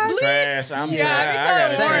Yeah, my mouth is trash. I'm yeah, I I be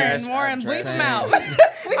gotta telling trash. Warren, bleep him out.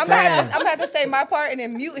 I'm gonna have to say my part and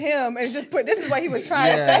then mute him and just put, this is what he was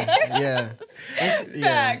trying to say. Yeah.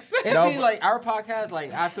 Facts. And see, like our podcast,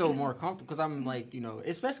 like I feel more comfortable because I'm like, you know,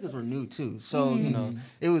 especially because we're new too. So you know,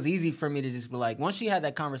 it was easy for me to just be like, once she had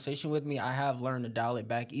that conversation with me, I have learned to dial it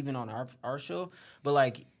back, even on our show. But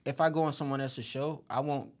like, if I go on someone else's show, I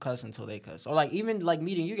won't cuss until they cuss. Or like even like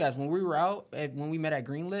meeting you guys when we were out when we met at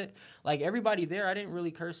Greenlit, like everybody there, I didn't really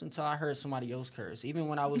curse until I heard somebody else curse. Even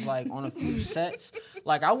when I was like on a few sets,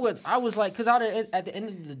 like I was like, because at the end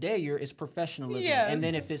of the day, it's professionalism. Yes. And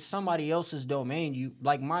then if it's somebody else's domain, you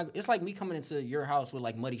like it's like me coming into your house with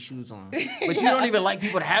like muddy shoes on, but you don't even like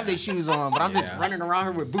people to have their shoes on. But I'm just running around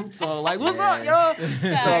here with boots on, like what's up, y'all?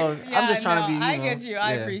 So I'm just trying to be. I get you.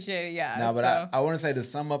 I appreciate it. Yeah. No, but so. I want to say to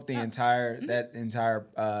sum up the entire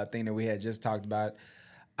thing that we had just talked about,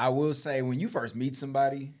 I will say when you first meet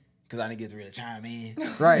somebody, because I didn't get to really chime in.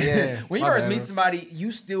 Right, yeah. When you My first bad, meet bro. somebody,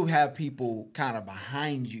 you still have people kind of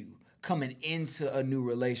behind you coming into a new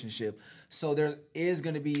relationship. So there is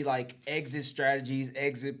going to be like exit strategies,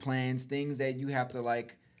 exit plans, things that you have to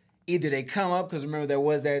like, either they come up, because remember there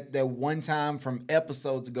was that one time from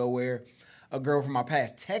episodes ago where a girl from my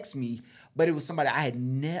past texted me, but it was somebody I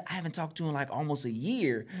haven't talked to in like almost a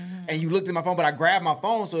year. And you looked at my phone, but I grabbed my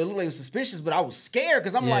phone, so it looked like it was suspicious, but I was scared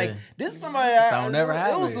because I'm Yeah. like, this is somebody Don't never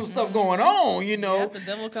there was happen. some stuff going on, you know. Yeah, the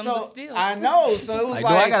devil comes so, to steal. I know. So it was Like,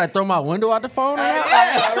 like, do I gotta throw my window out the phone? Or not?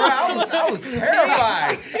 yeah, right. I was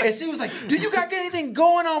terrified. And she was like, do you got anything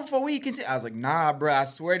going on before we continue? I was like, nah, bro, I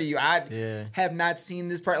swear to you, I have not seen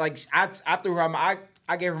this part. Like, I threw her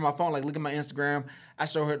I gave her my phone, like, look at my Instagram. I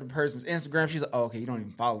show her the person's Instagram. She's like, oh, okay, you don't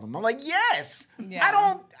even follow them. I'm like, yes. Yeah. I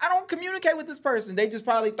don't communicate with this person. They just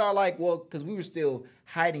probably thought like, well, because we were still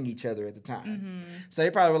hiding each other at the time. So they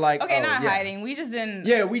probably were like, Okay, oh, not yeah. hiding. We just didn't.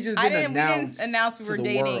 Yeah, we just didn't we announce didn't announce we to were the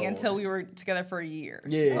dating world. until we were together for a year.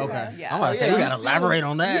 Yeah. Okay. Yeah. I'm about to say, yeah, you you gotta still- elaborate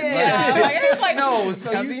on that. Yeah, like, it's like No,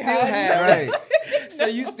 so you still have Right. so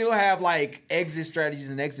you still have like exit strategies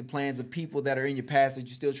and exit plans of people that are in your past that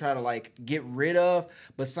you still try to like get rid of,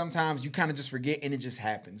 but sometimes you kind of just forget and it just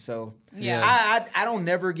happens. So Yeah. I don't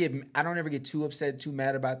ever get too upset, too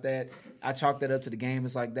mad about that. I chalk that up to the game.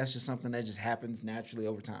 It's like that's just something that just happens naturally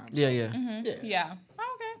over time. So, Yeah. Yeah.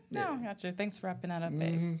 Oh, okay. No, gotcha. Thanks for wrapping that up,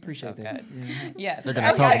 babe. appreciate so that. Good. Yes. They're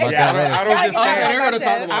gonna talk about Yeah, that. I don't just Oh, yeah, stand. they're gonna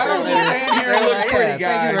talk about I don't just stand here and look pretty, Thank you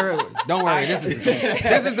guys. for- don't worry,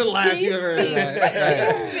 this is the last you ever.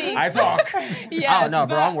 Right. I talk. Yes, Oh no,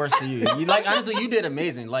 bro, but- I'm worse than you. You like honestly, you did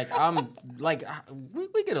amazing. Like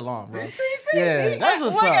we get along, bro. Yeah, that's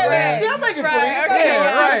what's Look up, at man. that. I'm making Right, friends.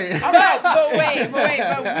 okay. Yeah, right.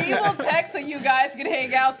 But we will text so you guys can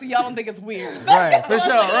hang out so y'all don't think it's weird. Right, for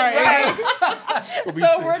sure. Right.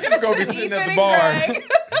 So we're gonna be sit sitting Ethan at the and bar. Greg.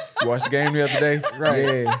 You watched the game the other day?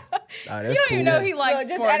 Right. Yeah. You don't even know he likes Look,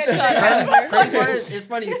 just sports. add it to Shut our up. calendar. Crazy part is, it's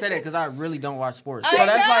funny you said it because I really don't watch sports. I So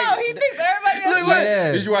that's know. like, He thinks everybody does.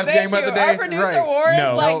 Yeah. Did you watch the Thank game you. the other Our day? producer Right. Warren's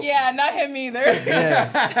No. like, Nope. yeah, not him either.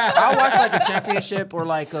 yeah, I watch like a championship or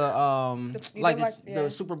like a You like don't watch- the yeah.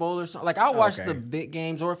 Super Bowl or something. Like I'll watch Okay. the big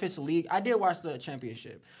games or if it's a league. I did watch the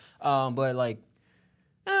championship, but like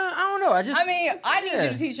I don't know. I mean, I need Yeah. you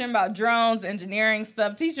to teach him about drones, engineering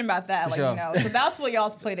stuff. Teach him about that, For like sure. you know. So that's what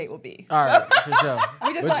y'all's play date will be. All right, for sure.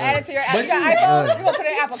 We just gonna add it to your app. but You got you- iPhone? We're gonna put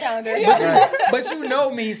it in Apple Calendar. But you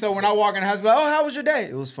know me, so when I walk in the house, I'm like, oh, how was your day?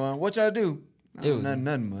 It was fun. What y'all do?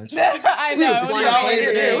 Nothing much. I know. She We always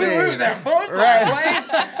did. we was at both plays.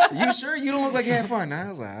 You sure you don't look like you had fun? I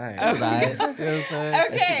was like, all right. It was all right. You know what I'm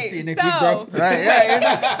saying? Okay, See you next week, bro. so Right,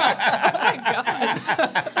 yeah.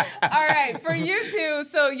 all right, for you two,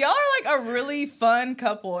 so y'all are like a really fun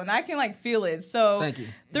couple, and I can like feel it. So Thank you.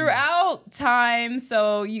 throughout time,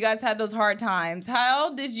 so you guys had those hard times.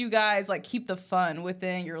 How did you guys like keep the fun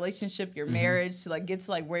within your relationship, your marriage, to like get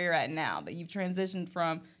to like where you're at now that you've transitioned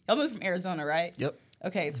from? Y'all moved from Arizona, right? Yep.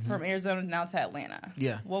 Okay, so from Arizona now to Atlanta.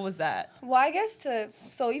 Yeah. What was that? Well, I guess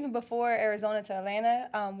so even before Arizona to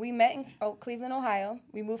Atlanta, we met in Cleveland, Ohio.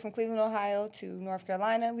 We moved from Cleveland, Ohio to North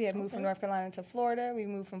Carolina. We had moved from North Carolina to Florida. We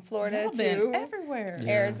moved from Florida Y'all been to everywhere.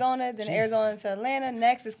 Arizona, then Arizona to Atlanta.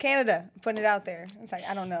 Next is Canada. I'm putting it out there. It's like,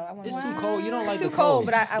 I don't know. I wanna It's go. too cold. You don't like It's too the cold,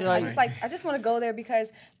 but Like, I just want to go there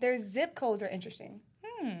because their zip codes are interesting.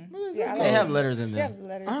 Yeah, I they like have it. letters in They there. have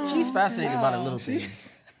letters. She's fascinated by the little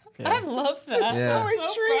things. I love that. Yeah.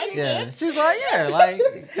 So Yeah, she's like, yeah, like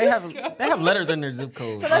they have letters in their zip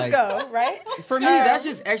code. So like, let's go, right? For me, that's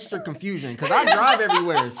just extra confusion because I drive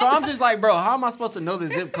everywhere, so I'm just like, bro, how am I supposed to know the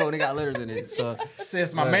zip code? And they got letters in it. So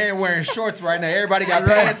Sis, my man wearing shorts right now. Everybody got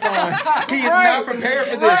pants on. He is not prepared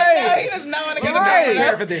for this. No, he does not want to He's go not there.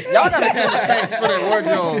 prepared for this. y'all gotta send a text for their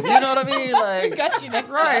wardrobe. You know what I mean? Like, Got you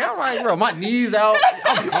next right? time. I'm like, bro, my knees out.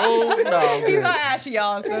 I'm cold. No, I'm He's good. not ashy,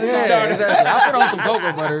 y'all. So Yeah, exactly. I put on some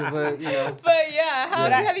cocoa butter, but you know. But yeah,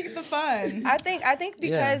 how do you get the fun? I think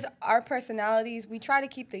because our personalities, we try to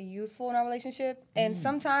keep the youthful in our relationship, and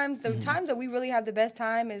sometimes the times that we really have the best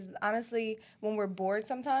time is honestly when we're bored.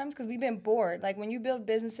 Sometimes because we've been bored. Like when you build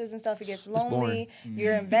businesses and stuff, it gets lonely.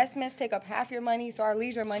 Your investments take up half your money, so our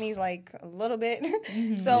leisure money is like a little bit.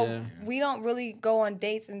 So we don't really go on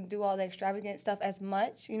dates and do all the extravagant stuff as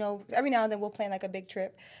much. You know, every now and then we'll plan like a big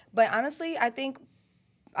trip, but honestly, I think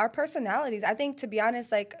our personalities, I think, to be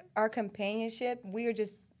honest, like our companionship, we're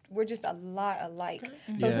just a lot alike.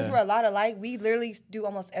 So since we're a lot alike, we literally do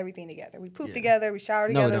almost everything together. We poop together, we shower No,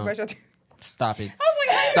 we together, don't. brush our teeth. Stop it. I was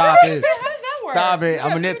like, Stop it. How does that work? Stop it. You I'm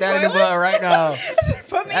gonna got nip two that in the toilets? bud right now.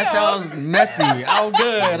 Put me That on. sounds messy. I'm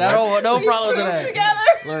good. I don't want no problems with that. Together.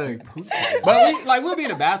 Look, but we'll be in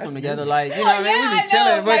the bathroom together, like you know what I mean. Yeah, We I be chilling,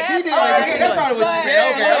 know, but but she did that's like okay, that's probably what she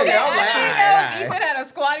meant. Okay. I was like, Actually, no, Ethan had a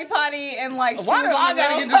squatty potty and like she Why was do on I the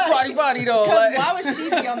gotta real get the squatty potty though? Because Like, why would she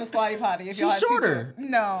be on the squatty potty if y'all She's had shorter.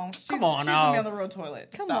 No, Come on she's now. gonna be on the real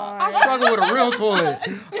toilet. Come Stop. on. I struggle with a real toilet.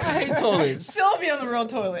 I hate toilets. She'll be on the real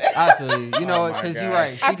toilet. I feel you. You know what? my Because you're gosh.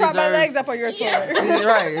 right. She I prop my deserves. legs up on your toilet. She's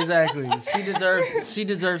right, exactly. She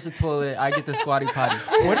deserves the toilet. I get the squatty potty.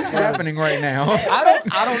 What is happening right now?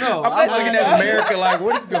 I don't know. I'm just looking at America like,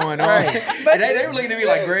 what is going on? Right. And they were looking at me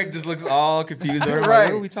like, Greg just looks all confused. Right. Like, Right.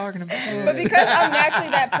 what are we talking about? But because I'm naturally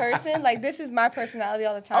that person, like this is my personality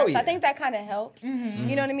all the time. Oh, So yeah. I think that kind of helps. You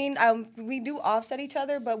know what I mean? We do offset each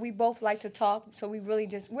other, but we both like to talk. So we really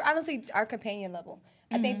we're honestly our companion level.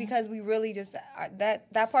 I think because we really just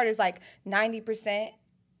that part is like 90%.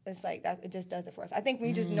 It's like that. It just does it for us. I think when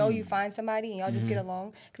you just know you find somebody and y'all just get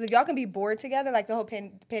along. Because if y'all can be bored together, like the whole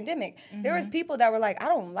pandemic, there was people that were like, I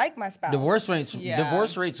don't like my spouse. Divorce rates. Yeah.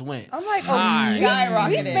 Divorce rates went. I'm like, high. we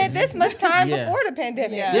Skyrocketed. spent this much time Yeah. before the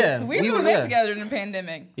pandemic. Yeah, we we moved were- in yeah. together in the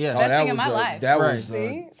pandemic. Yeah. Best thing in my life. That Right. was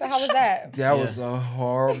See? So how was that? that was a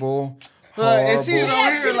horrible. And she's horrible-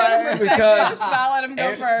 over here like, because I'll let him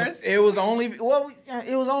go first. it was only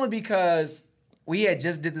because we had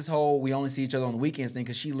just did this whole we only see each other on the weekends thing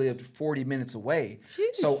because she lived 40 minutes away.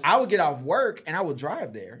 So I would get off work and I would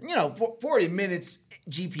drive there. You know, 40 minutes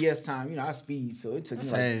GPS time. You know, I speed, so it took me like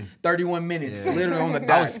Same. 31 minutes Yeah. literally on the I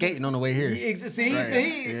dot. was skating on the way here. See,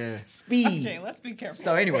 Yeah. speed. Okay, let's be careful.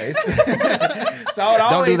 So, anyways, so I would Don't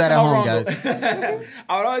always do that at come home, over on guys.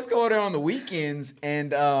 I would always go there on the weekends,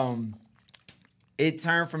 and it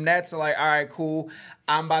turned from that to like, all right, cool.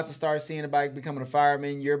 I'm about to start seeing about becoming a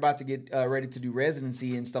fireman. You're about to get ready to do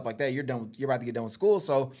residency and stuff like that. You're done. You're about to get done with school,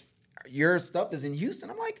 so your stuff is in Houston.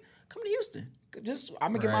 I'm like, come to Houston.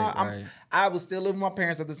 I'm gonna get my. Right. I was still living with my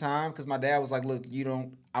parents at the time because my dad was like, look,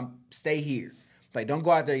 stay here. Like, don't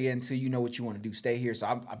go out there yet until you know what you want to do. Stay here. So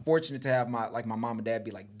I'm fortunate to have my mom and dad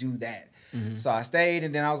be like, do that. So I stayed,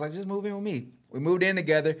 and then I was like, just move in with me. We moved in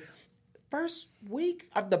together. First week,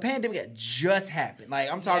 the pandemic had just happened. Like,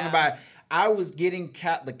 I'm talking about, I was getting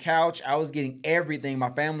the couch. I was getting everything.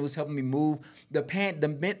 My family was helping me move. The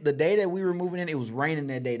day that we were moving in, it was raining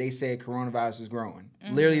that day. They said coronavirus is growing.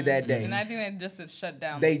 Literally that day. And I think they just had shut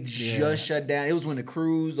down. They just shut down. It was when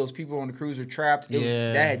those people on the cruise were trapped. That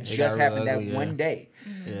had it just got real happened ugly, that one day.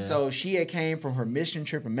 Yeah. So she had came from her mission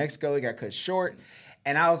trip in Mexico. It got cut short.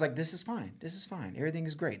 And I was like, this is fine. This is fine. Everything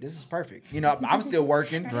is great. This is perfect. You know, I'm still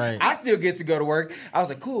working. Right. I still get to go to work. I was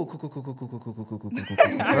like, cool.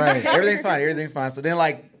 Right. Everything's fine. So then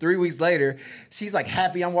like 3 weeks later, she's like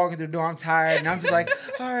happy. I'm walking through the door. I'm tired. And I'm just like,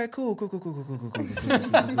 all right, cool.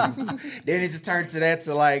 Then it just turned to that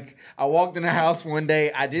to like, I walked in the house one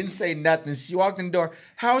day. I didn't say nothing. She walked in the door.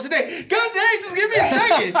 How was your day? God dang, just give me a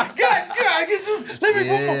second. God, just let me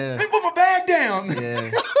put my bag down.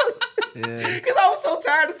 Yeah. Because I was so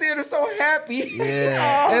tired of seeing her so happy.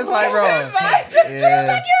 Yeah. Oh, It's like, bro. She was like,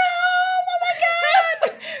 you're home. Oh my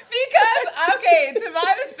God. Because, okay, to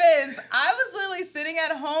my defense, I was literally sitting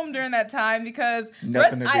at home during that time because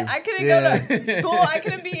Nothing to do. I couldn't go to school. I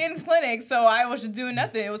couldn't be in clinic, so I was just doing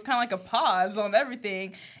nothing. It was kind of like a pause on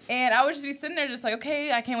everything. And I would just be sitting there just like,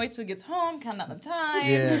 okay, I can't wait till it gets home, counting out the time.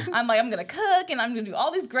 Yeah. I'm like, I'm going to cook and I'm going to do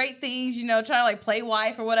all these great things, you know, trying to like play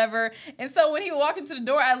wife or whatever. And so when he would walk into the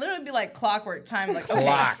door, I'd literally be like clockward time. Like,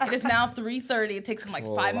 okay, it is now 3:30. It takes him like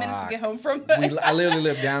 5 minutes to get home from the I literally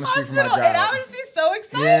live down the street from my hospital. job. And I would just be so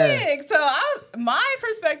excited. So my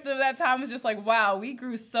perspective that time was just like, wow, we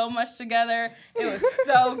grew so much together. It was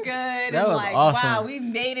so good. That and was like, awesome. wow, we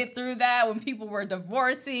made it through that when people were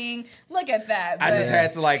divorcing. Look at that. I But just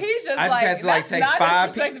had to like, he's just I just had to like that's take not 5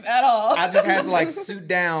 his perspective at all. I just had to like suit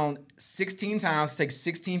down 16 times, take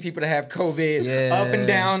 16 people to have COVID up and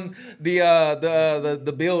down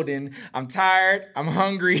the building. I'm tired. I'm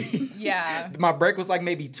hungry. Yeah. My break was like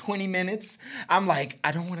maybe 20 minutes. I'm like,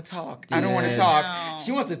 I don't want to talk. I don't want to talk. No.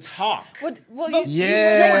 She wants to talk. Well, you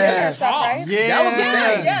Yeah. made dinner and stuff, right? Yeah. That was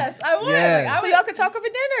the thing. Yes, I would. Yeah. Like, I So would y'all could talk over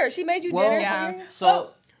dinner. She made you Well, dinner. Yeah.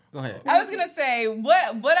 So go ahead. I was gonna say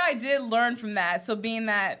what I did learn from that. So being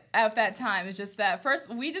that at that time is just that first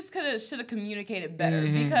we just should have communicated better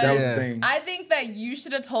because That was the thing. I think that you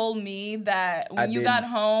should have told me that when I you didn't. got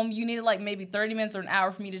home you needed like maybe 30 minutes or an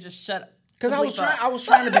hour for me to just shut. Because I was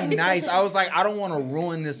trying to be nice. I was like, I don't want to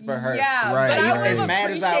ruin this for her. Yeah, Right. but I Even would as have mad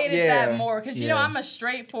as I- appreciated yeah. that more because you know Yeah. I'm a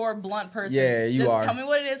straightforward, blunt person. Yeah, you just are. tell me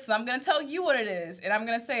what it is, so I'm gonna tell you what it is, and I'm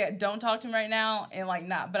gonna say it. Don't talk to me right now, and like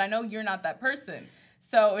not. But I know you're not that person,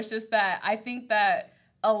 so it's just that I think that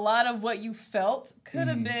a lot of what you felt could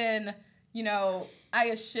have been, you know, I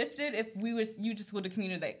guess shifted if you just would have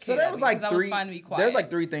communicated. So there was like I was fine to be quiet. There's like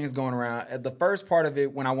 3 things going around. At the first part of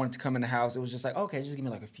it, when I wanted to come in the house, it was just like, okay, just give me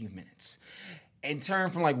like a few minutes. And turn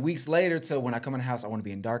from like weeks later to when I come in the house, I want to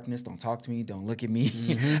be in darkness. Don't talk to me. Don't look at me.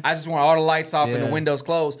 I just want all the lights off and the Yeah. windows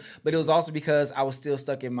closed. But it was also because I was still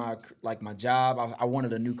stuck in my job. I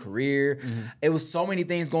wanted a new career. It was so many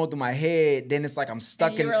things going through my head. Then it's like I'm stuck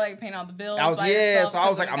and you in. were like paying all the bills. I was by so yourself I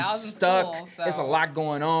was 'cause, like I'm I was in stuck. school, so It's a lot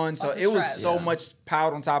going on. So lots of it was stress. so Yeah. much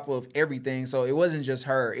piled on top of everything. So it wasn't just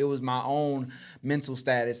her. It was my own mental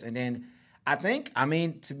status. And then I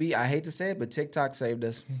hate to say it, but TikTok saved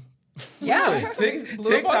us. Yeah,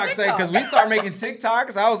 TikTok say because we started making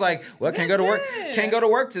TikToks. I was like, well, can't go to work. did. Can't go to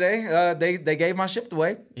work today. They gave my shift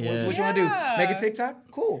away. Yeah. What you want to do? Yeah. Make a TikTok?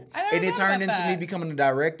 Cool. I never And it thought turned about into me that. becoming a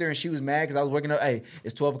director, and she was mad because I was working up. Hey,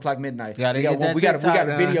 it's 12 o'clock midnight. Gotta we get that we got a TikTok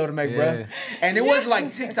video done. to make, Yeah. bro. And it wasn't like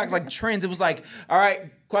TikToks like trends. It was like, all right,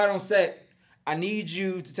 quiet on set. I need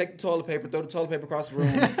you to take the toilet paper, throw the toilet paper across the room,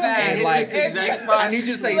 and like, exact spot. I need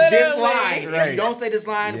you to say this Literally. line. If you Right. don't say this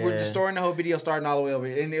line, we're Yeah. destroying the whole video, starting all the way over.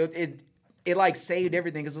 And it like saved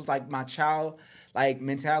everything because it was like my child like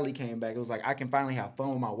mentality came back. It was like I can finally have fun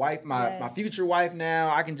with my wife, my Yes. future wife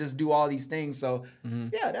now. I can just do all these things. So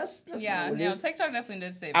yeah, that's Yeah, what it no, is. TikTok definitely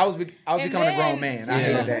did save. I was us. becoming a grown then man. to- I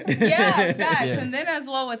hated that. Yeah, facts. Yeah. And then as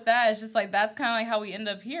well with that, it's just like that's kind of like how we end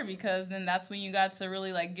up here because then that's when you got to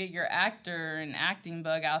really like get your actor and acting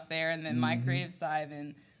bug out there, and then my creative side,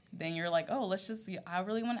 and then you're like, oh, I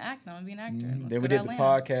really want to act. I want to be an actor. And let's Then go we to did the Atlanta.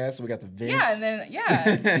 podcast. We got the Vince. Yeah, and then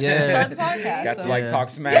Yeah. start the podcast. got to so like Yeah. talk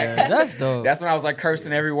smack. Yeah, that's dope. That's when I was like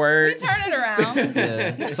cursing every we word. turn it around.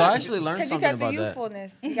 Yeah. So I actually learned Because you something got the about that.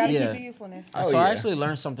 youthfulness. You got to Yeah. keep the youthfulness. Oh, So I yeah. actually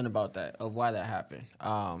learned something about that, of why that happened.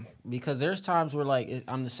 Because there's times where like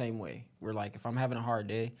I'm the same way. Where like if I'm having a hard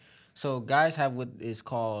day, so guys have what is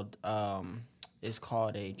called it's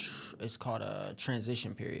called a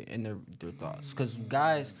transition period in their thoughts. Because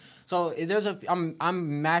guys, so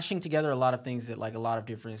I'm mashing together a lot of things that like a lot of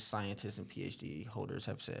different scientists and PhD holders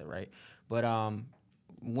have said, right? But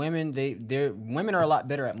women women are a lot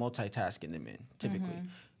better at multitasking than men typically.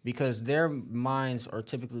 Because their minds are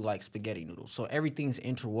typically like spaghetti noodles. So everything's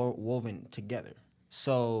interwoven together.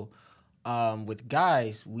 So with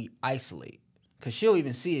guys, we isolate. Because she'll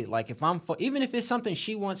even see it. Like if even if it's something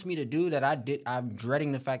she wants me to do that I'm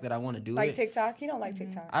dreading the fact that I want to do Like it. TikTok? You don't like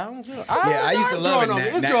TikTok. I don't feel. I used to love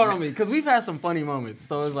it. It's growing on me because we've had some funny moments.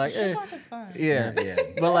 So it's like, TikTok is fun. yeah. Yeah.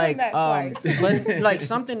 But like, that twice. but like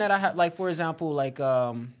something that I had, like for example, like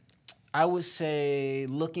I would say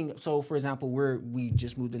so for example, we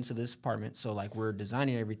just moved into this apartment, so like we're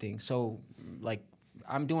designing everything. So like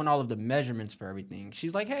I'm doing all of the measurements for everything.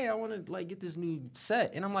 She's like, hey, I want to like get this new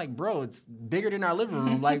set, and I'm like, bro, it's bigger than our living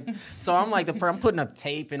room. Like, so I'm like I'm putting up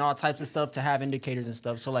tape and all types of stuff to have indicators and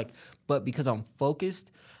stuff. So like, but because I'm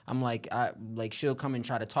focused, I'm like she'll come and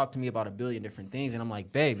try to talk to me about a billion different things, and I'm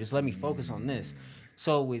like, babe, just let me focus on this.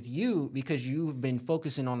 So with you, because you've been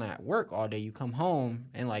focusing on that work all day, you come home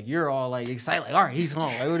and like you're all like excited, like, all right, he's home.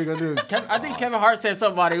 Like, what are you gonna do? I think Kevin Hart said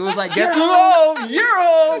somebody. It was like, guess who home? You're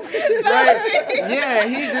home. Right? Yeah,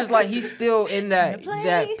 he's just like he's still in that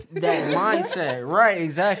mindset. Right,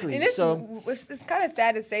 exactly. And So it's kind of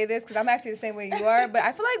sad to say this because I'm actually the same way you are, but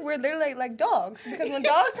I feel like we're literally like dogs because when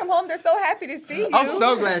dogs come home, they're so happy to see you. I'm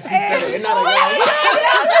so glad she said it. And- Not a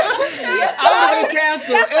Yes, I would have been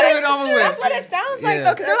canceled. It would have been over with. That's what it sounds like Yeah.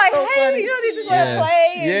 though, because they're like, so hey, funny. you know, they just want to Yeah.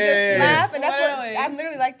 play and Yes. just laugh, and that's Literally. what I'm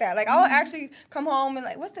literally like that. Like I'll actually come home and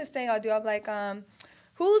like, what's this thing I'll do? I'm like,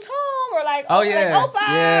 who's home? Or like, Oh, yeah. like, Opa.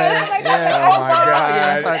 Yeah. And I'm like, Yeah. like, Oh my Opa. God. Yeah,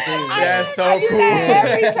 that's our thing. That's so I do cool. that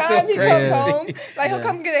every time he crazy. comes home. Like he'll Yeah.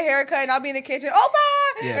 come get a haircut and I'll be in the kitchen.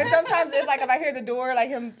 Opa! Yeah. And sometimes it's like if I hear the door, like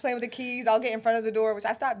him playing with the keys, I'll get in front of the door, which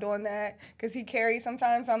I stopped doing that because he carries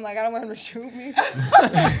sometimes. So I'm like, I don't want him to shoot me.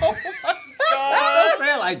 Don't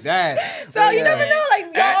say it like that. So you never know,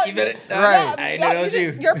 like dog, you better- Right. I didn't know that was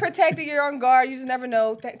you. You're protected. You're on guard. You just never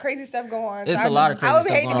know. Crazy stuff go on. It's I a lot of just- I crazy would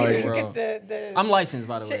stuff hate going on, to be- bro. get the I'm licensed,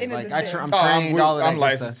 by the Shit way. into Like the I'm stick. trained, all of that. I'm good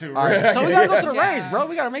licensed stuff. too, All right, bro. so we gotta go to the Yeah. range, bro.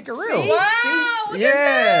 We gotta make it real. Wow. look at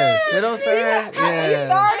Yes, you know what I'm saying? He Yeah.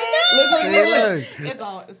 started. See, look. It's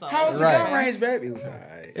all. How was the Right. gun range, baby? It was all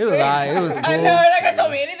right. It was alright. It was cool. I know. You're not gonna tell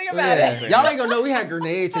me anything about Yeah. it. Y'all ain't gonna know we had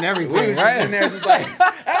grenades and everything, We was just right? in there just like,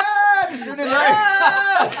 just shooting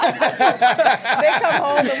They come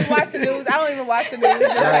home and we watch the news. I don't even watch the news.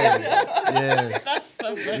 Right. Yeah. That's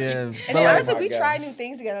so funny. Yeah. And But then like, honestly, my we gosh. try new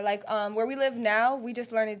things together. Like where we live now, we just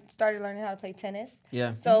started learning how to play tennis.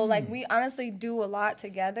 yeah. So like we honestly do a lot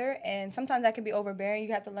together, and sometimes that can be overbearing.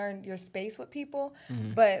 You have to learn your space with people,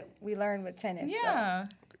 but we learn with tennis. so. Yeah.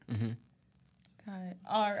 Got it.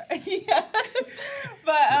 All right. Yes.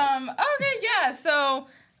 But okay, yeah. So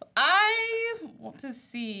I want to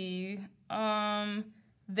see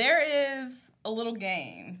there is a little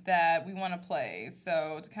game that we want to play.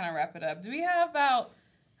 So to kind of wrap it up, do we have about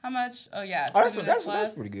how much? Oh yeah, 10 minutes that's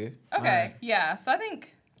left. pretty good. Okay, Alright. yeah. So I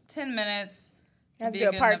think 10 minutes. would Have be to do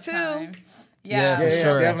a good part enough 2. time. Yeah, for Yeah,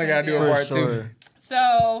 sure. definitely gotta do a For part two. sure.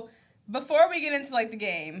 So before we get into like the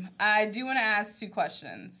game, I do want to ask 2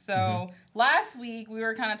 questions. So last week we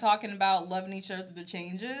were kind of talking about loving each other through the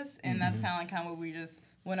changes, and that's kind of what we just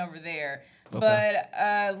went over there. Okay.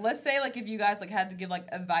 But let's say like if you guys like had to give like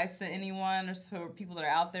advice to anyone or so people that are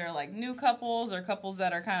out there, like new couples or couples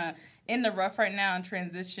that are kind of in the rough right now and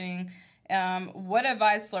transitioning. What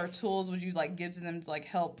advice or tools would you like give to them to like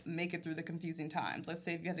help make it through the confusing times? Let's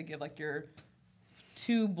say if you had to give like your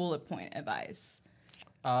 2 bullet point advice.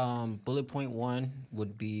 Bullet point 1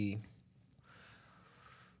 would be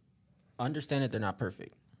understand that they're not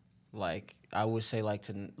perfect. Like I would say, like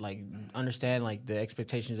to like understand like the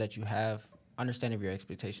expectations that you have. Understand if your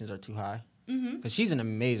expectations are too high. Because she's an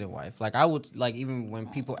amazing wife. Like I would like even when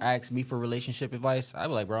people ask me for relationship advice, I'd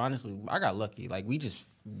be like, bro, honestly, I got lucky. Like we just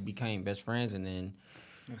became best friends, and then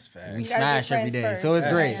That's we fast. gotta be smash every friends day. first. So it's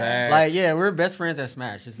That's great. facts. Like yeah, we're best friends at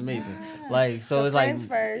Smash. It's amazing. Like so, it's friends like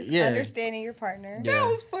first, yeah, understanding your partner.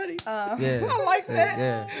 yeah. funny. Yeah. I like that.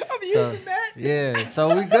 Yeah. I'm So, using that. yeah.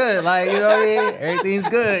 So we good. Like, you know what I mean? Everything's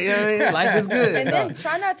good. You know what I mean? Life is good. And then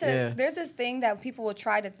try not to. Yeah. There's this thing that people will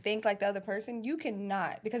try to think like the other person. You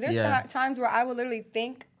cannot, because there's Yeah. times where I will literally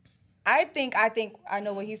think I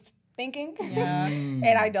know what he's thinking, Yeah. and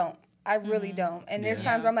I don't. I really don't. And there's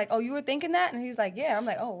times where I'm like, oh, you were thinking that? And he's like, yeah. I'm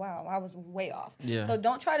like, oh, wow, I was way off. Yeah. So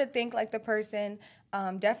don't try to think like the person.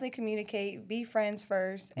 Definitely communicate. Be friends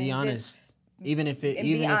first. Be and honest. Even if it and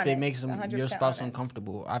be makes honest, your 100% spouse honest.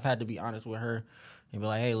 uncomfortable. I've had to be honest with her and be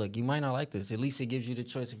like, hey, look, you might not like this. At least it gives you the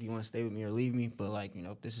choice if you want to stay with me or leave me. But like, you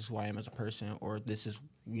know, this is who I am as a person, or this is,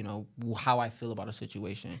 you know, how I feel about a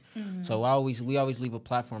situation. So we always leave a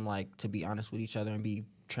platform like to be honest with each other and be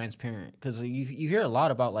transparent. Because you hear a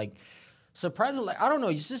lot about like surprisingly, like, I don't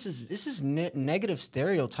know, this is negative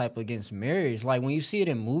stereotype against marriage. Like when you see it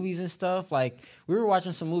in movies and stuff, like we were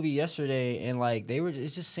watching some movie yesterday and like it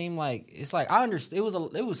just seemed like, it's like I understood,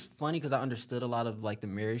 it was funny because I understood a lot of like the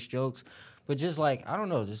marriage jokes, but just like, I don't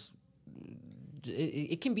know, just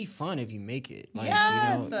it can be fun if you make it. Like,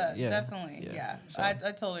 Yes, you know, yeah, definitely. Yeah, So, I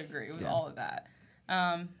totally agree with Yeah. all of that.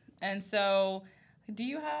 And so, do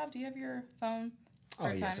you have your phone? Oh,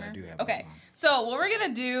 or yes, I timer? do have my Okay, phone. so what we're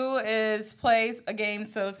gonna do is play a game.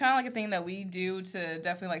 So it's kind of like a thing that we do to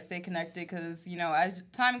definitely like stay connected. Because you know, as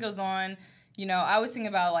time goes on, you know, I always think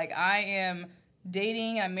about like I am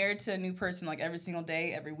dating and I'm married to a new person like every single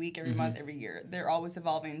day, every week, every month, every year. They're always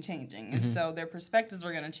evolving and changing, and so their perspectives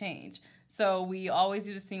are gonna change. So we always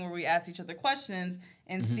do this thing where we ask each other questions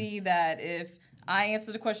and see that if I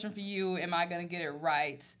answer the question for you, am I gonna get it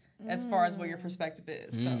right? as far as what your perspective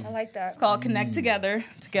is. So I like that. it's called Connect Together.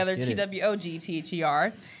 Together, Let's get it.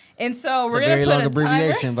 TWOGTHER. And so It's we're a gonna very put long a timer.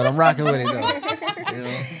 abbreviation, but I'm rocking with it though. You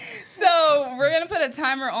know? So we're gonna put a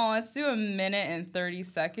timer on. Let's do 1 minute and 30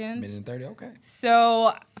 seconds. Minute and 30, okay.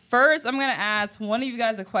 So first, I'm gonna ask one of you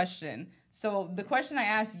guys a question. So the question I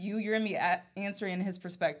asked you, you're gonna be answering in his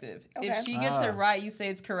perspective. Okay. If she gets it right, you say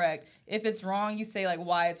it's correct. If it's wrong, you say like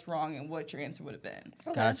why it's wrong and what your answer would have been.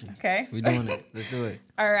 Gotcha. Okay. We doing it. Let's do it.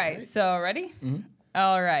 All right. So ready?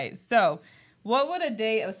 All right. So, what would a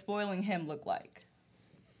day of spoiling him look like?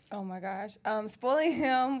 Oh my gosh. Spoiling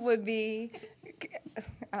him would be.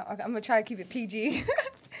 I'm gonna try to keep it PG.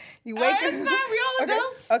 You wake It's him. fine. We all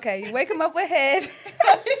adults. Okay, you wake him up with head,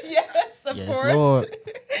 Yes, of Yes, course. Lord.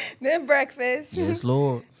 then breakfast. Yes,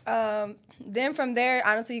 Lord. Then from there,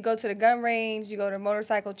 honestly, you go to the gun range, you go to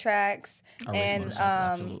motorcycle tracks, I race and motorcycle,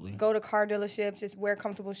 absolutely. go to car dealerships. Just wear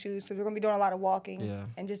comfortable shoes because we're gonna be doing a lot of walking. Yeah.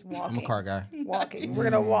 And just walking. I'm a car guy. Walking. We're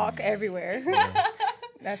gonna walk everywhere.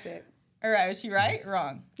 That's it. All right. Was she right?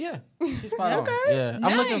 Wrong. Yeah, she's spot on. Okay. Yeah,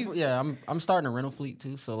 I'm looking for. Nice. Yeah, I'm starting a rental fleet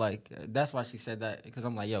too. So like, that's why she said that because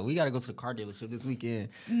I'm like, yo, we got to go to the car dealership this weekend.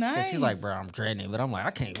 Nice. She's like, bro, I'm dreading it, but I'm like,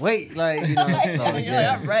 I can't wait. Like, you know, so, You're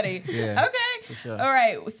like, I'm ready. Yeah. Okay. For sure. All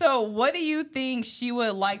right. So, what do you think she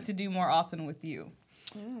would like to do more often with you?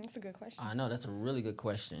 That's a good question. I know that's a really good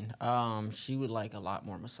question. She would like a lot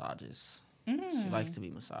more massages. She likes to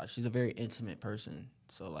be massaged. She's a very intimate person.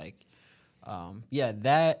 So like, yeah,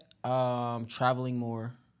 that traveling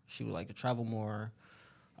more. She would like to travel more,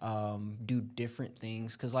 do different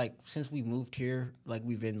things. Cause like since we moved here, like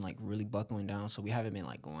we've been like really buckling down. So we haven't been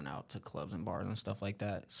like going out to clubs and bars and stuff like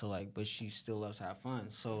that. So like, but she still loves to have fun.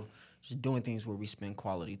 So she's doing things where we spend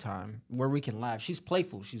quality time, where we can laugh. She's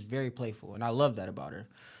playful. She's very playful, and I love that about her.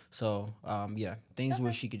 So yeah, things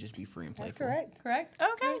where she could just be free and That's playful. correct. Correct.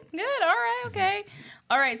 Okay. Good. All right. Okay.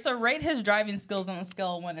 All right. So, rate his driving skills on a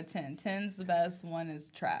scale of 1 to 10. 10's the best. 1 is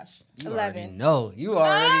trash. You 11. already know. You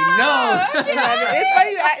already know.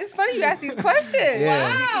 It's funny you ask these questions. Yeah.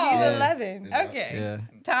 Wow. He's Yeah. 11. Okay. Yeah.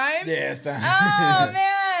 Time. Yeah, it's time. Oh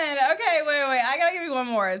man. Okay. Wait. I gotta give you one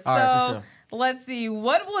more. So, right, for sure. let's see.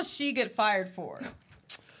 What will she get fired for?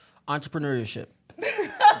 Entrepreneurship.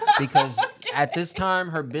 Because at this time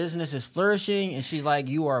her business is flourishing and she's like,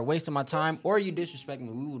 you are wasting my time or you disrespect me.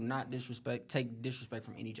 We will not take disrespect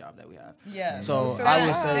from any job that we have. Yeah. So So I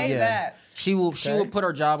would that- say, yeah, that. she will put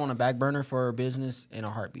her job on the back burner for her business in a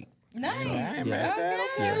heartbeat. Nice. I ain't Okay. mad at that.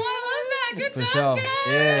 Yeah. Well, I love that. Good For job, sure. guys.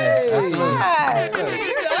 Yeah, absolutely. Hi.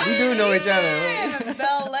 We do know each other. And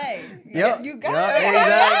ballet. Yep. You got Yep,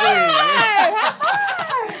 exactly.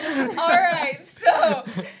 All right, so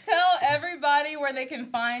tell everybody where they can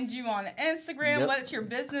find you on Instagram, Yep. what your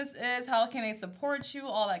business is, how can they support you,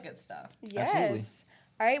 all that good stuff. Yes. Absolutely.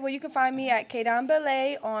 All right. Well, you can find me at Kadon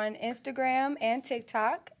Ballet on Instagram and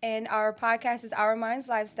TikTok, and our podcast is Our Minds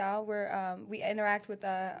Lifestyle, where we interact with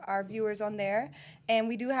our viewers on there, and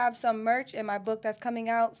we do have some merch in my book that's coming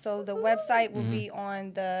out. So the website will be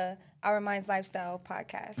on the Our Minds Lifestyle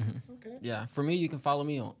podcast. Yeah, for me, you can follow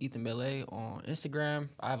me on Ethan Belay on Instagram.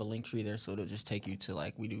 I have a link tree there, so it'll just take you to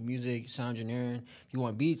like we do music, sound engineering. If you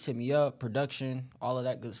want beats, hit me up. Production, all of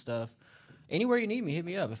that good stuff. Anywhere you need me, hit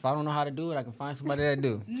me up. If I don't know how to do it, I can find somebody that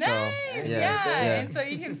do. Nice, So, yeah. And so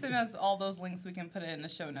you can send us all those links. We can put it in the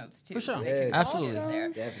show notes too. For sure. So they can Yes. Absolutely. see it there.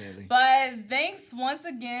 Definitely. But thanks once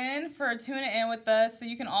again for tuning in with us. So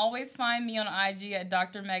you can always find me on IG at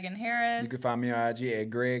Dr. Megan Harris. You can find me on IG at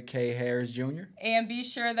Greg K. Harris Jr. And be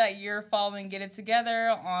sure that you're following Get It Together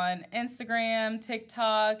on Instagram,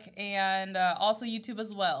 TikTok, and also YouTube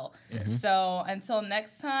as well. So until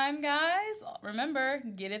next time, guys, remember,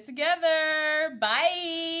 get it together.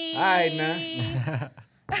 Bye. All right, now.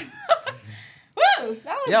 Woo!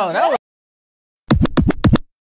 That was Yo, that was.